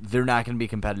that they're not going to be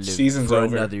competitive Season's for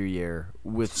over. another year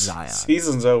with Zion.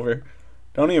 Season's over.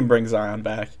 Don't even bring Zion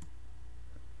back.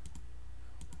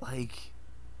 Like,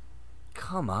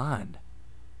 come on.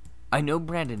 I know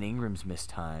Brandon Ingram's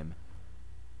missed time,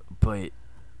 but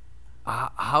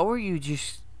how are you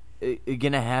just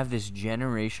going to have this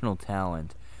generational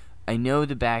talent? I know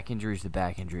the back injury is the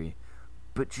back injury,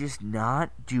 but just not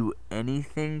do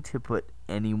anything to put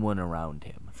anyone around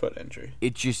him. Foot injury.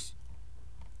 It just...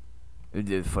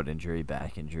 Foot injury,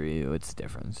 back injury, what's the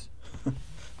difference?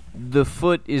 The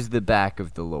foot is the back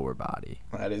of the lower body.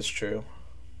 That is true.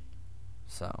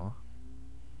 So.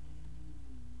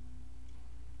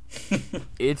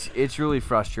 It's really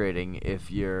frustrating if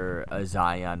you're a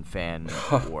Zion fan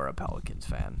or a Pelicans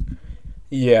fan.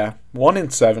 Yeah,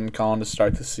 1-7 Colin to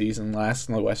start the season, last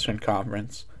in the Western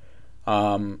Conference.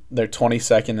 They're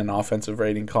 22nd in offensive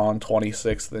rating, Colin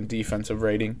 26th in defensive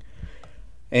rating.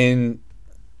 And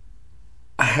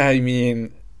I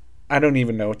mean, I don't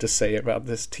even know what to say about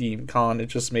this team, Colin. It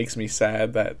just makes me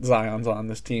sad that Zion's on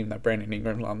this team, that Brandon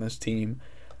Ingram's on this team.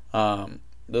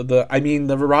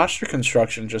 The roster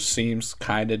construction just seems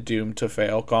kind of doomed to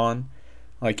fail, Colin.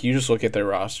 Like, you just look at their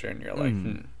roster and you're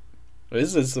like,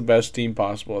 this is the best team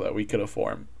possible that we could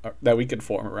form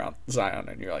around Zion,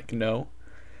 and you're like, no.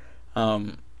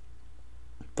 The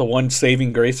one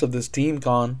saving grace of this team,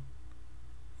 Colin.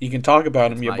 You can talk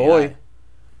about him, your boy. Guy.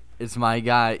 It's my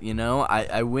guy. You know,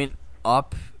 I went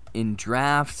up in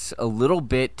drafts a little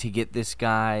bit to get this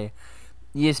guy.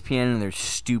 ESPN and their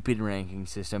stupid ranking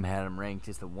system had him ranked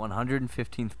as the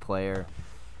 115th player.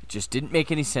 It just didn't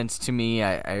make any sense to me.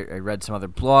 I read some other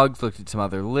blogs, looked at some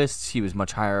other lists. He was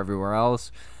much higher everywhere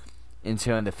else. And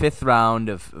so in the 5th round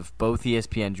of both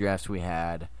ESPN drafts we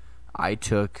had, I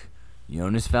took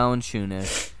Jonas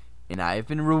Valanciunas, and I have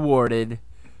been rewarded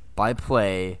by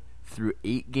play through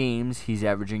 8 games. He's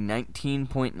averaging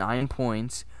 19.9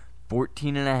 points,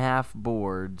 14.5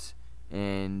 boards,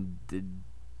 and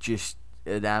just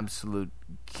an absolute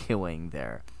killing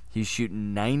there. He's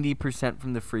shooting 90%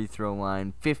 from the free throw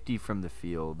line, 50 from the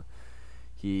field.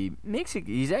 He's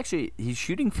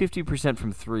shooting 50%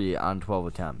 from 3 on 12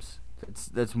 attempts.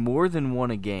 That's more than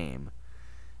 1 a game.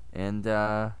 And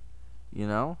you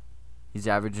know, he's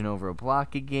averaging over a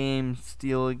block a game,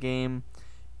 steal a game.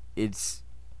 It's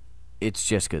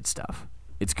just good stuff.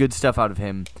 It's good stuff out of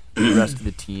him. The rest of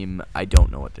the team, I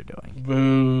don't know what they're doing.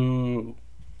 Boo.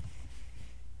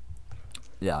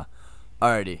 Yeah.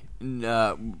 Alrighty.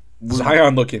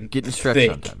 Zion looking getting stretched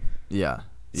thick. sometime. Yeah.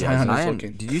 Zion is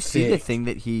looking Did you see the thick. thing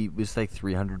that he was like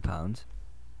 300 pounds?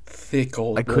 Thick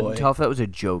old boy. I couldn't tell if that was a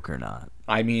joke or not.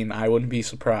 I mean, I wouldn't be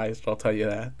surprised, I'll tell you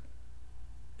that.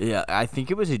 Yeah, I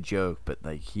think it was a joke, but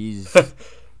like he's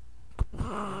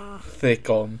Thick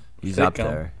on. He's thick up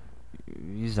there.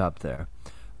 He's up there.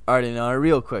 Alrighty, now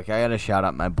real quick, I gotta shout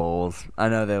out my Bulls. I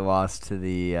know they lost to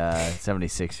the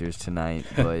 76ers tonight,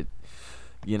 but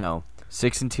you know,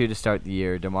 6-2 to start the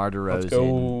year. DeMar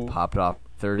DeRozan popped off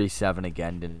 37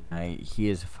 again tonight. He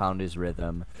has found his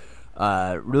rhythm.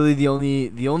 Really, the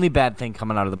only bad thing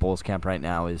coming out of the Bulls camp right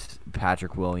now is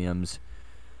Patrick Williams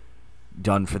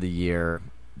done for the year.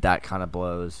 That kind of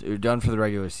blows. Or done for the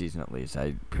regular season, at least.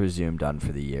 I presume done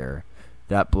for the year.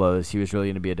 That blows. He was really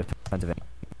going to be a defensive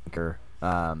anchor.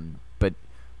 But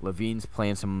Levine's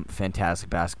playing some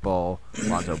fantastic basketball.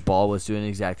 Lonzo Ball was doing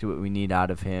exactly what we need out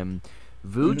of him.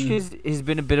 Vooch has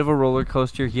been a bit of a roller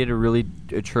coaster. He had a really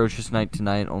atrocious night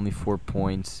tonight, only 4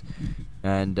 points.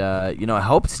 And,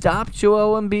 helped stop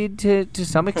Joel Embiid to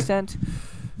some extent.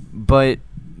 But,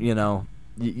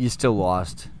 you still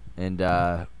lost. And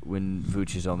when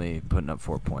Vooch is only putting up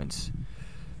 4 points,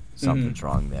 something's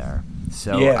wrong there.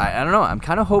 So, yeah. I don't know. I'm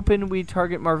kind of hoping we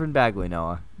target Marvin Bagley,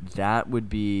 Noah. That would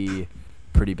be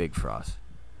pretty big for us.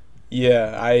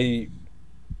 Yeah, I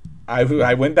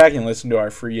went back and listened to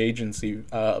our free agency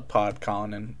pod,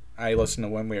 Colin, and I listened to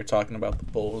when we were talking about the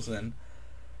Bulls, and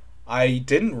I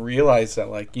didn't realize that,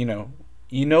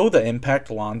 the impact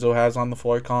Lonzo has on the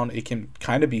floor, Colin. It can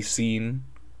kind of be seen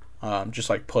just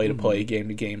like play to play, game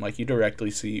to game. Like, you directly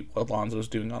see what Lonzo's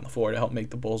doing on the floor to help make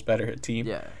the Bulls better at team.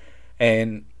 Yeah.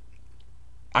 And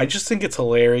I just think it's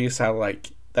hilarious how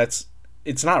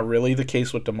it's not really the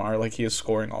case with DeMar. Like, he is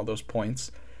scoring all those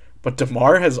points. But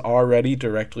DeMar has already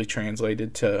directly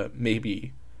translated to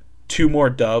maybe 2 more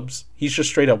dubs. He's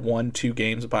just straight up won 2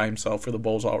 games by himself for the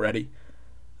Bulls already.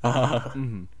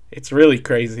 It's really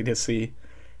crazy to see.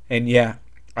 And yeah,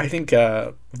 I think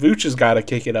Vooch has got to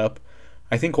kick it up.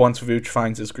 I think once Vooch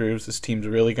finds his grooves, this team's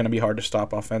really going to be hard to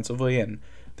stop offensively. And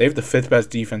they have the 5th best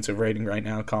defensive rating right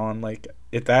now, Colin. Like,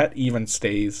 if that even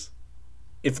stays,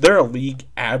 if they're a league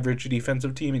average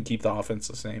defensive team and keep the offense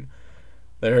the same,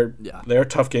 they're a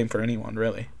tough game for anyone,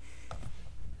 really.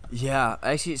 Yeah,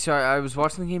 actually, sorry, I was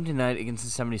watching the game tonight against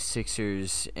the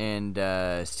 76ers,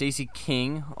 and Stacey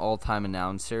King, all-time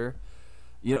announcer,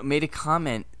 made a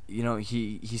comment.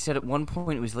 He said at one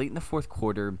point, it was late in the 4th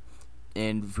quarter,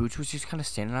 and Vooch was just kind of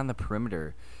standing on the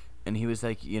perimeter, and he was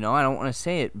like, I don't want to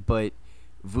say it, but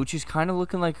Vooch is kind of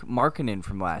looking like Markkanen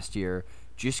from last year,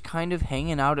 just kind of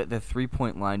hanging out at the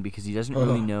 3-point line because he doesn't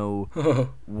really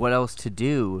know what else to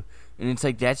do. And it's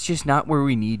like, that's just not where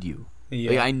we need you.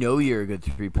 Yeah. Like, I know you're a good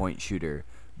 3-point shooter,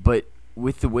 but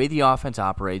with the way the offense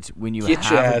operates, when you have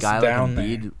a guy like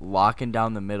Embiid locking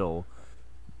down the middle,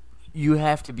 you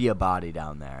have to be a body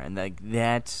down there, and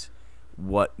that's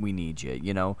what we need you.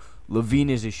 You know, Levine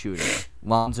is a shooter.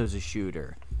 Lonzo's a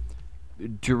shooter.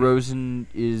 DeRozan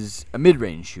is a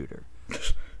mid-range shooter.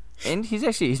 And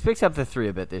he's picked up the three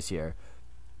a bit this year.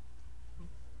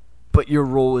 But your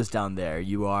role is down there.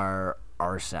 You are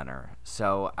our center.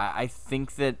 So I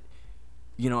think that,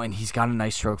 you know, and he's got a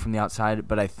nice stroke from the outside,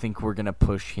 but I think we're going to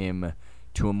push him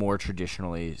to a more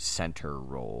traditionally center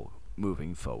role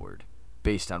moving forward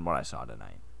based on what I saw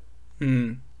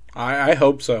tonight. I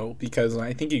hope so, because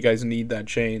I think you guys need that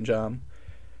change.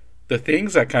 The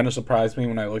things that kind of surprised me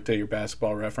when I looked at your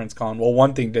basketball reference, Colin, well,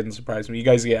 one thing didn't surprise me. You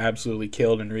guys get absolutely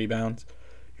killed in rebounds.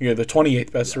 You're the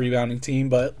 28th best rebounding team,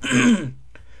 but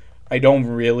I don't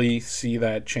really see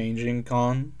that changing,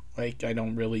 Colin. Like, I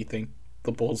don't really think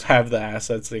the Bulls have the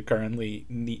assets they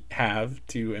currently have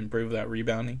to improve that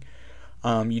rebounding.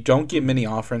 You don't get many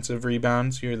offensive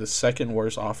rebounds. You're the second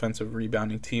worst offensive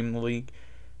rebounding team in the league.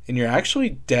 And you're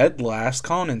actually dead last,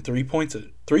 Colin, in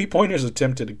three-pointers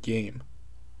attempted a game.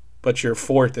 But you're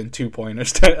fourth in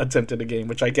two-pointers attempted a game,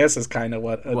 which I guess is kind of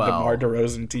what a DeMar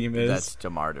DeRozan team is. That's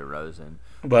DeMar DeRozan.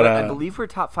 But I believe we're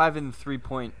top 5 in the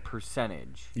three-point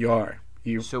percentage. You are.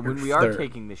 So when we are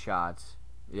taking the shots,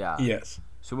 yeah. Yes.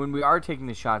 So when we are taking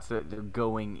the shots, they're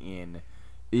going in.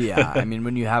 Yeah, I mean,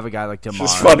 when you have a guy like DeMar.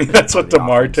 It's just funny that's what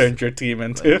DeMar turned your team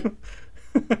into.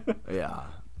 Yeah.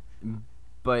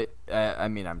 But, I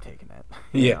mean, I'm taking it.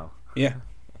 You know? Yeah.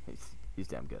 He's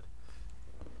damn good.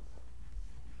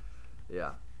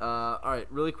 Yeah. All right,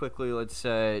 really quickly, let's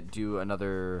do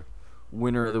another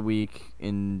winner of the week.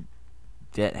 And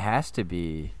that has to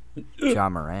be Ja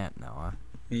Morant, Noah.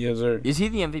 Yes, sir. Is he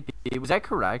the MVP? Was that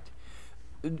correct?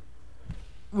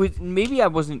 Maybe I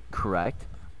wasn't correct,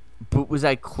 but was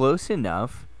I close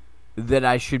enough that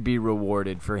I should be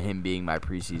rewarded for him being my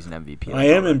preseason MVP? I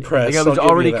am impressed. Like, I was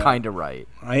already kind of right.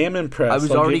 I am impressed. I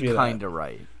was already kind of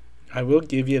right. I will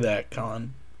give you that,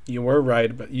 Colin. You were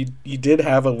right, but you did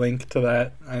have a link to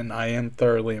that, and I am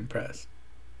thoroughly impressed.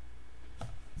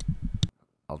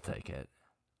 I'll take it.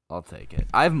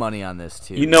 I have money on this,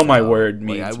 too. You know, so my word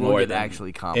means more than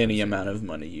actually any amount of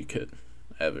money you could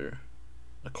ever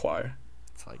acquire.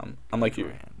 It's like I'm like your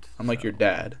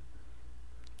dad.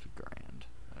 It's $1,000.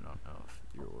 I don't know if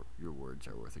your words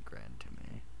are worth $1,000 to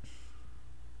me.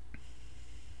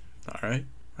 All right,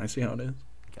 I see how it is.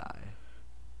 Guy,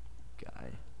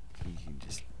 you can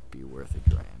just be worth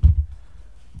 $1,000. It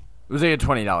was like a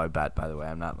 $20 bet, by the way.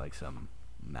 I'm not like some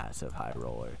massive high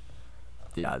roller.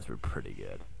 The odds were pretty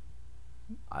good.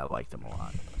 I liked him a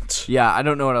lot. Yeah, I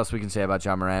don't know what else we can say about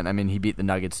Ja Morant. I mean, he beat the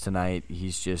Nuggets tonight.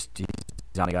 He's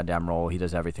on a goddamn roll. He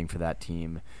does everything for that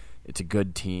team. It's a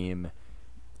good team.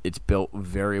 It's built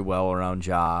very well around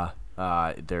Ja.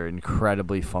 They're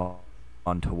incredibly fun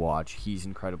to watch. He's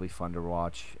incredibly fun to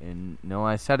watch. And no,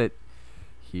 I said it.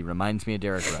 He reminds me of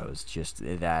Derrick Rose. Just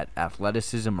that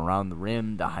athleticism around the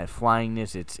rim, the high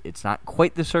flyingness. It's not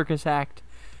quite the circus act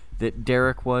that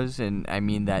Derrick was, and I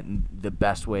mean that in the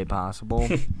best way possible.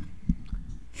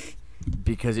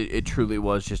 Because it truly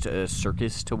was just a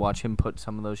circus to watch him put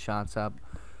some of those shots up.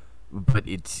 But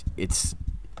it's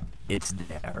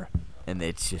there, and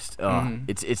it's just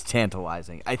it's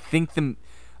tantalizing. I think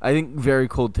very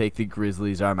cold take, the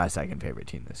Grizzlies are my second favorite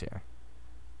team this year.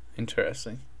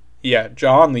 Interesting. Yeah,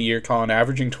 Ja on the year, Colin,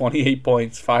 averaging 28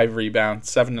 points, 5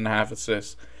 rebounds, 7.5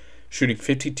 assists, shooting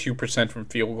 52% from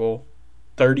field goal,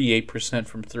 38%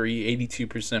 from three,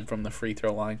 82% from the free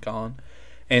throw line, Colin.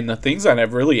 And the things that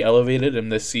have really elevated him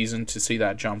this season to see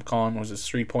that jump, Colin, was his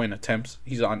 3-point attempts.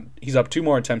 He's up 2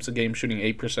 more attempts a game, shooting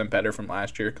 8% better from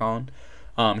last year, Colin.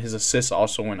 His assists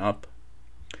also went up.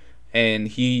 And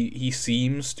he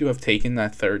seems to have taken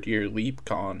that third-year leap,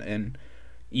 Colin. And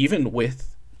even with,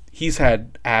 he's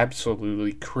had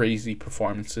absolutely crazy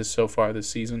performances so far this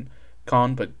season,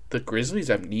 Colin, but the Grizzlies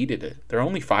have needed it. They're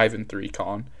only 5-3,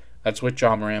 Colin. That's with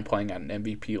Ja Morant playing at an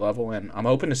MVP level, and I'm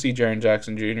hoping to see Jaren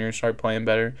Jackson Jr. start playing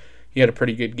better. He had a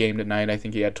pretty good game tonight. I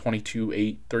think he had 22,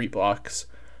 8, 3 blocks.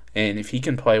 And if he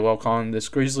can play well, Colin, this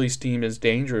Grizzlies team is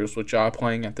dangerous with Ja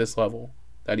playing at this level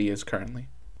that he is currently.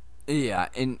 Yeah,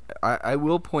 and I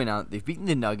will point out, they've beaten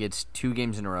the Nuggets 2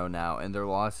 games in a row now, and their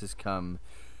losses come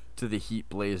to the Heat,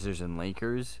 Blazers, and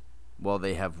Lakers, while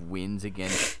they have wins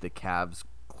against the Cavs,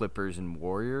 Clippers, and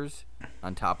Warriors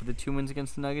on top of the 2 wins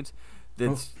against the Nuggets.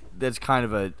 That's kind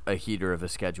of a heater of a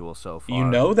schedule so far. You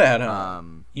know that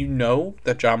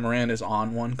Ja Morant is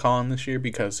on one, Colin, this year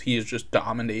because he is just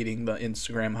dominating the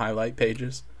Instagram highlight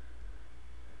pages.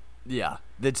 Yeah,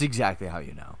 that's exactly how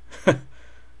you know.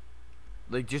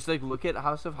 Look at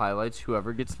House of Highlights.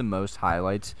 Whoever gets the most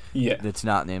highlights, that's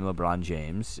not named LeBron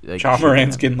James. Ja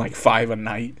Morant's getting like 5 a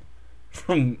night.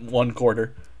 from one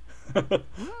quarter.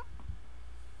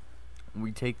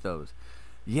 We take those.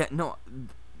 Yeah, no,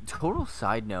 total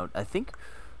side note. I think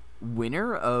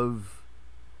winner of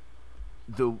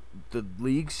the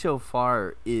league so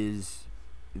far is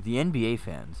the NBA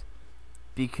fans,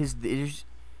 because there's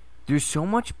so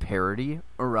much parity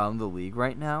around the league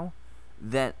right now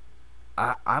that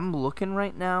I'm looking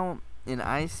right now and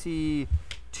I see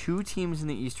 2 teams in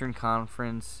the Eastern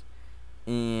Conference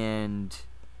and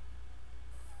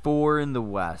 4 in the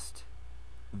West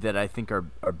that I think are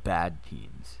bad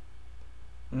teams.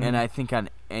 Mm. And I think on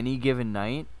any given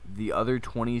night, the other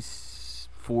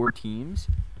 24 teams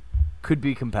could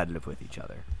be competitive with each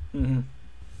other. Mm-hmm.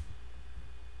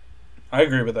 I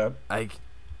agree with that. Like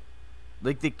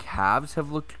the Cavs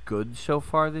have looked good so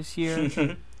far this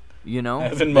year. You know?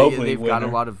 Evan Mobley they've winner. Got a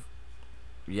lot of...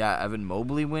 Yeah, Evan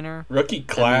Mobley winner. Rookie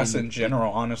class in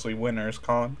general, honestly, winners,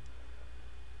 Colin.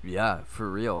 Yeah, for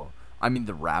real. I mean,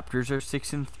 the Raptors are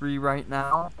 6-3 right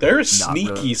now. They're a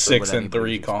sneaky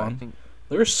 6-3, Colin.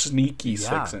 They're sneaky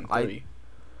 6-3.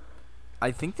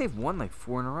 I think they've won like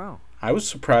 4 in a row. I was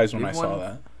surprised when I saw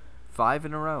that. 5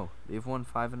 in a row. They've won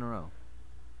 5 in a row.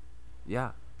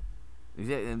 Yeah.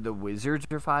 And the Wizards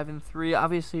are 5-3.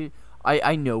 Obviously,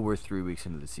 I know we're 3 weeks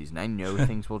into the season. I know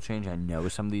things will change. I know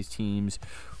some of these teams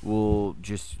will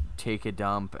just take a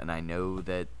dump, and I know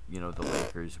that, the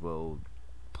Lakers will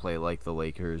play like the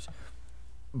Lakers.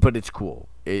 But it's cool.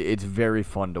 It's very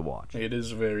fun to watch. It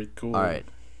is very cool. All right.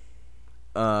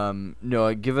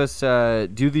 Noah, give us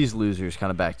do these losers kind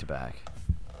of back to back.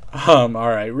 All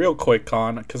right, real quick,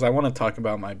 Con, because I want to talk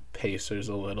about my Pacers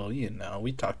a little.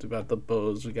 We talked about the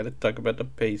Bulls. We got to talk about the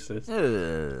Pacers.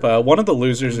 But one of the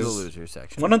losers is the loser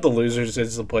section. One of the losers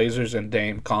is the Blazers and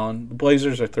Dame. Con, the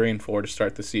Blazers are 3-4 to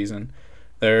start the season.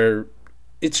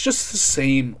 It's just the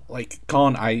same. Like,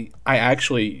 Con, I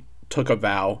actually took a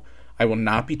vow. I will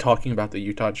not be talking about the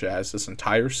Utah Jazz this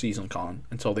entire season, Con,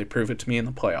 until they prove it to me in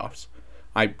the playoffs.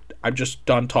 I'm just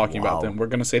done talking about them. We're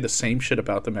going to say the same shit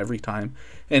about them every time.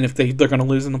 And if they're going to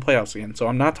lose in the playoffs again. So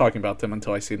I'm not talking about them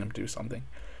until I see them do something.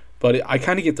 But I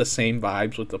kind of get the same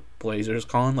vibes with the Blazers,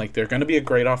 Colin. Like, they're going to be a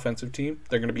great offensive team.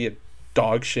 They're going to be a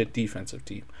dog shit defensive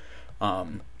team.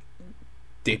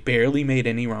 They barely made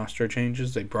any roster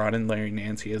changes. They brought in Larry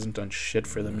Nance. He hasn't done shit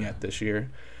for them yet this year.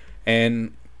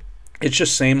 And it's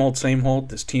just same old, same old.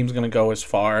 This team's going to go as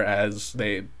far as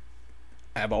they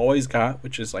have always got,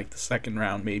 which is like the second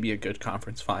round, maybe a good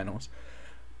conference finals.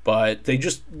 But they've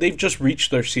just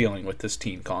reached their ceiling with this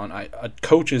team, Colin. A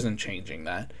coach isn't changing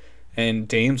that. And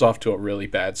Dame's off to a really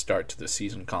bad start to the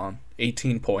season, Colin.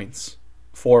 18 points,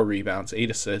 4 rebounds,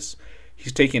 8 assists.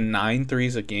 He's taken 9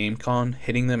 threes a game, Colin,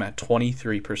 hitting them at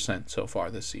 23% so far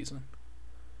this season.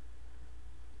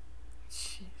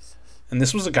 Jesus. And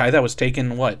this was a guy that was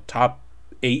taken, top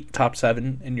 8, top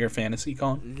 7 in your fantasy,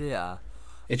 Colin? Yeah.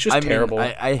 It's just terrible.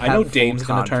 I know Dame's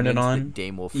going to turn it on.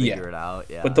 Dame will figure it out.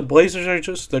 Yeah. But the Blazers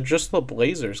they're just the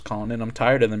Blazers, Colin, and I'm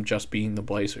tired of them just being the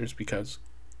Blazers because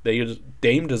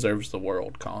Dame deserves the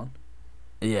world, Colin.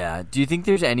 Yeah. Do you think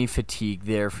there's any fatigue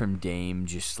there from Dame?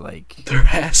 Just like there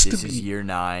has to be. This is year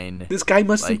 9. This guy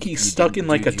must think he's stuck in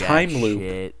like a time loop.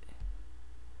 Shit.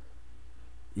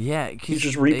 Yeah, he's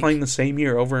just replaying the same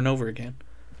year over and over again.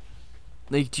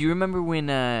 Like, do you remember when,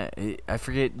 I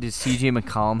forget, did CJ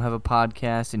McCollum have a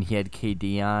podcast and he had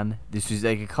KD on? This was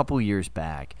like a couple years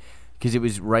back. Because it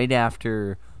was right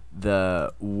after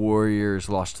the Warriors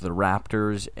lost to the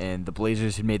Raptors and the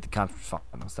Blazers had made the conference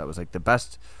finals. That was like the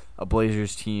best a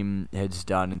Blazers team has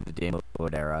done in the Dame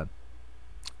Lillard era.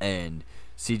 And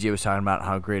CJ was talking about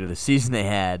how great of the season they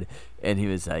had. And he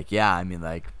was like, yeah, I mean,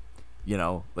 like,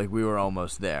 we were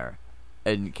almost there.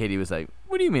 And KD was like,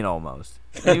 what do you mean almost?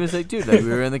 And he was like, dude, we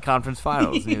were in the conference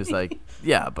finals. And he was like,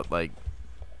 yeah, but like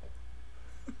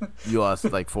you lost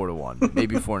like 4-1,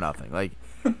 maybe 4-0. Like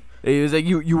he was like,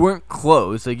 you weren't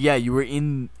close. Like, yeah, you were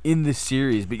in the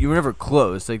series, but you were never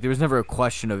close. Like there was never a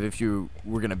question of if you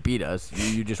were gonna beat us.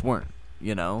 You just weren't.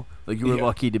 Like you were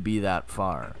lucky to be that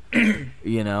far.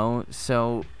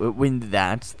 So when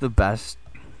that's the best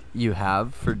you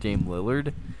have for Dame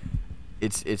Lillard,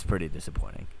 it's pretty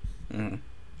disappointing. Mm.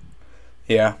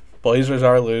 Yeah, Blazers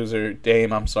are a loser.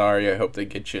 Dame, I'm sorry. I hope they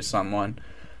get you someone.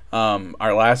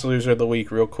 Our last loser of the week,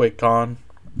 real quick, Con.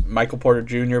 Michael Porter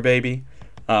Jr., baby.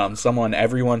 Someone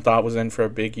everyone thought was in for a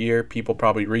big year. People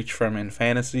probably reach for him in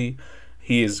fantasy.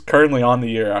 He is currently on the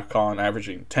year, Colin,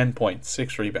 averaging 10 points,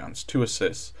 6 rebounds, 2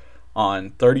 assists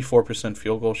on 34%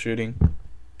 field goal shooting,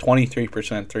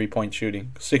 23% three-point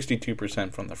shooting,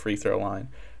 62% from the free throw line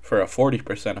for a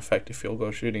 40% effective field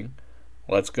goal shooting.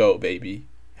 Let's go, baby.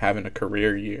 Having a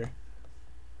career year.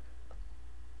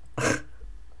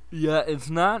 Yeah, it's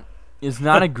not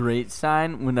a great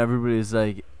sign when everybody's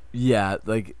like, yeah,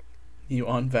 like You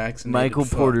unvaccinated Michael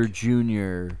fuck. Porter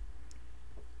Jr.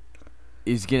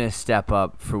 is going to step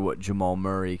up for what Jamal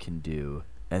Murray can do,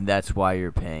 and that's why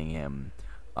you're paying him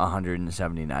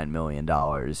 $179 million,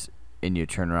 and you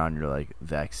turn around and you're like,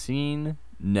 vaccine?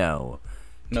 No.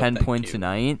 No, 10 thank points you. a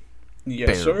night?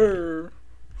 Yes, Barely.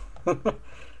 sir.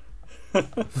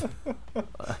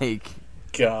 Like,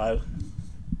 God.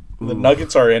 The oof.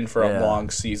 Nuggets are in for a Yeah. long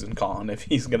season, Colin, if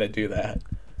he's going to do that.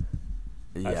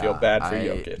 I Yeah, feel bad for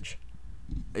Jokic.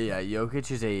 Yeah,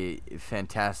 Jokic is a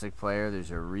fantastic player.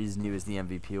 There's a reason he was the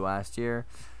MVP last year.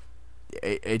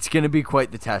 It's going to be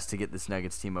quite the test to get this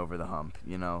Nuggets team over the hump.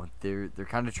 You know, they're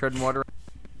kind of treading water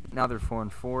now. They're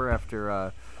 4-4 after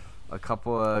a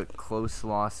couple of close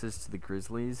losses to the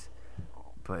Grizzlies.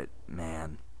 But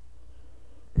man,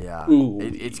 yeah, Ooh.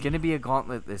 it's going to be a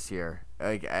gauntlet this year.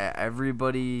 Like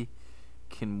everybody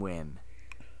can win.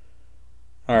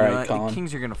 All You right, know, Colin. the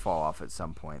Kings are going to fall off at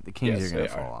some point. The Kings Yes, are going they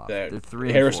to fall are. off. They're- They're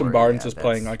 3-4. Harrison Barnes Yeah, is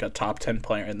playing that's- like a top 10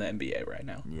 player in the NBA right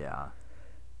now. Yeah.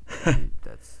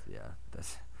 That's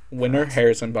Winner,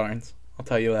 Harrison Barnes. I'll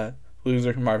tell you that.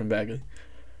 Loser, Marvin Bagley.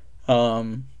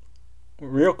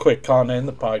 Real quick, Colin, to end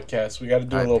the podcast, we got to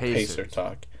do All a right, little Pacers. Pacer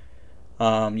talk.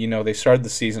 They started the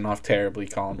season off terribly,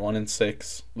 Colin.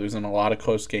 1-6, losing a lot of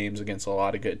close games against a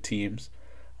lot of good teams.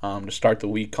 To start the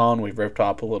week, Colin, we've ripped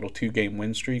off a little 2-game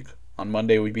win streak. On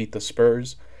Monday, we beat the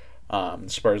Spurs. The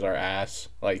Spurs are ass.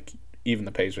 Like, even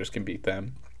the Pacers can beat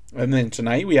them. And then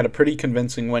tonight, we had a pretty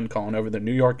convincing win, Colin, over the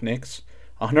New York Knicks.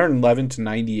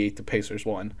 111-98, the Pacers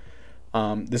won.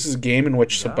 This is a game in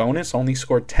which Yeah. Sabonis only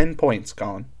scored 10 points,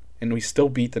 Colin, and we still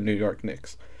beat the New York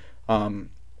Knicks.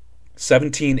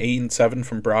 17, 8, and 7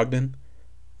 from Brogdon.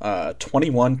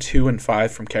 21, 2, and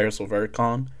 5 from Caris LeVert,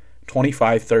 Colin.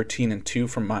 25, 13, and 2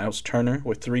 from Miles Turner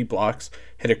with 3 blocks.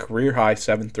 Hit a career-high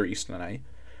 7 threes tonight.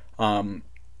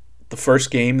 The first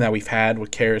game that we've had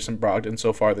with Caris and Brogdon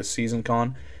so far this season,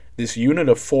 Colin, this unit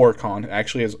of 4, Colin,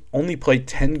 actually has only played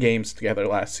 10 games together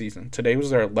last season. Today was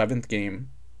their 11th game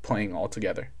playing all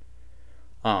together.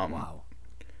 wow.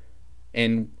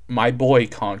 And my boy,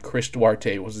 Colin, Chris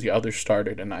Duarte, was the other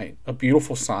starter tonight. A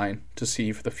beautiful sign to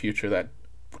see for the future that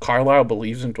Carlisle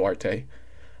believes in Duarte.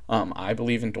 I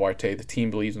believe in Duarte. The team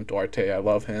believes in Duarte. I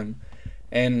love him.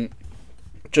 And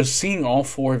just seeing all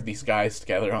 4 of these guys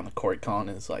together on the court, Colin,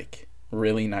 is like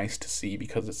really nice to see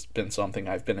because it's been something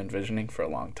I've been envisioning for a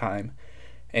long time.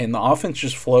 And the offense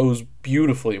just flows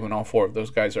beautifully when all 4 of those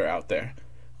guys are out there.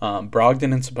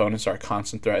 Brogdon and Sabonis are a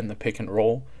constant threat in the pick and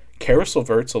roll. Caris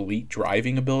LeVert's elite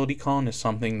driving ability, Colin, is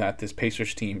something that this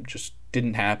Pacers team just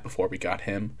didn't have before we got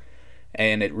him.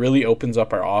 And it really opens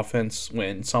up our offense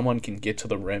when someone can get to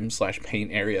the rim/paint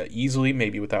area easily,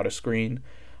 maybe without a screen.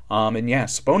 And yeah,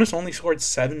 Sabonis only scored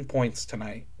 7 points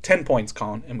tonight. 10 points,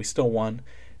 Colin, and we still won.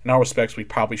 In all respects, we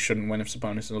probably shouldn't win if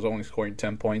Sabonis was only scoring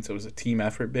 10 points. It was a team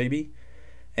effort, baby.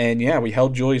 And yeah, we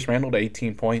held Julius Randle to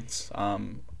 18 points.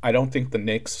 I don't think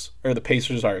the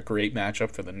Pacers are a great matchup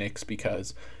for the Knicks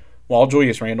because while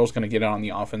Julius Randle's going to get it on the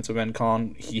offensive end,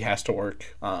 Colin, he has to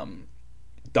work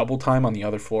double time on the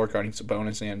other floor guarding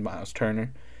Sabonis and Miles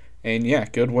Turner. And yeah,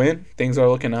 good win. Things are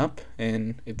looking up.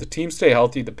 And if the teams stay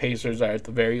healthy, the Pacers are at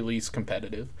the very least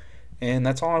competitive. And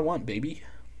that's all I want, baby.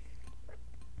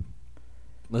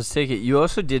 Let's take it. You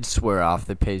also did swear off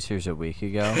the Pacers a week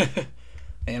ago.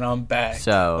 And I'm back.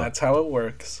 So that's how it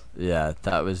works. Yeah,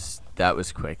 that was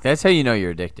quick. That's how you know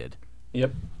you're addicted.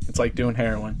 Yep. It's like doing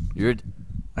heroin. You're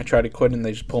I try to quit and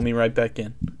they just pull me right back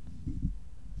in.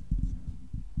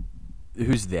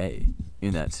 Who's they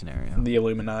in that scenario? The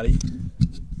Illuminati.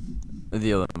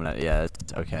 The Illuminati. Yeah,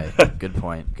 it's okay. Good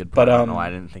point. Good point. But, I don't know why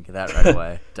I didn't think of that right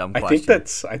away. Dumb question.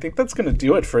 I think that's gonna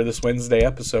do it for this Wednesday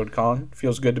episode, Colin.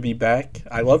 Feels good to be back.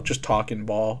 I love just talking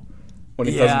ball when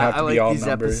it doesn't have to I be like all these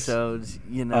numbers. episodes.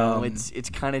 You know, it's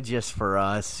kind of just for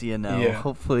us. You know, Yeah.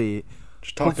 hopefully,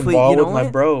 Just talking hopefully, ball you know with my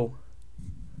what? bro.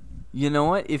 You know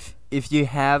what? If you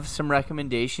have some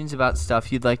recommendations about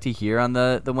stuff you'd like to hear on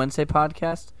the Wednesday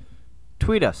podcast,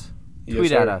 tweet us. Yes, Tweet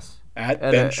sir. at us. At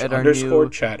At bench our underscore new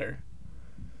chatter.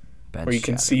 Bench Where you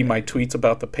can chatter, see my baby. tweets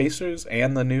about the Pacers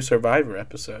and the new Survivor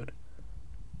episode.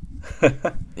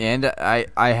 And I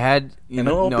had And a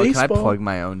know little no. Can I baseball. plug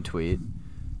my own tweet?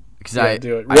 Because Yeah, I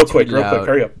do it. I Real quick, tweeted out-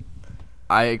 hurry up.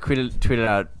 I tweeted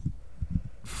out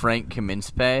Frank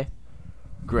Kaminsky,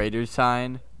 greater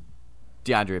sign,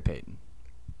 DeAndre Payton.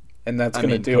 And that's I going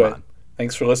to mean, do come it. on.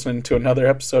 Thanks for listening to another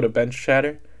episode of Bench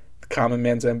Chatter, the Common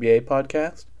Man's NBA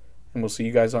podcast. And we'll see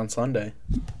you guys on Sunday.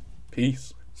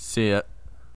 Peace. See ya.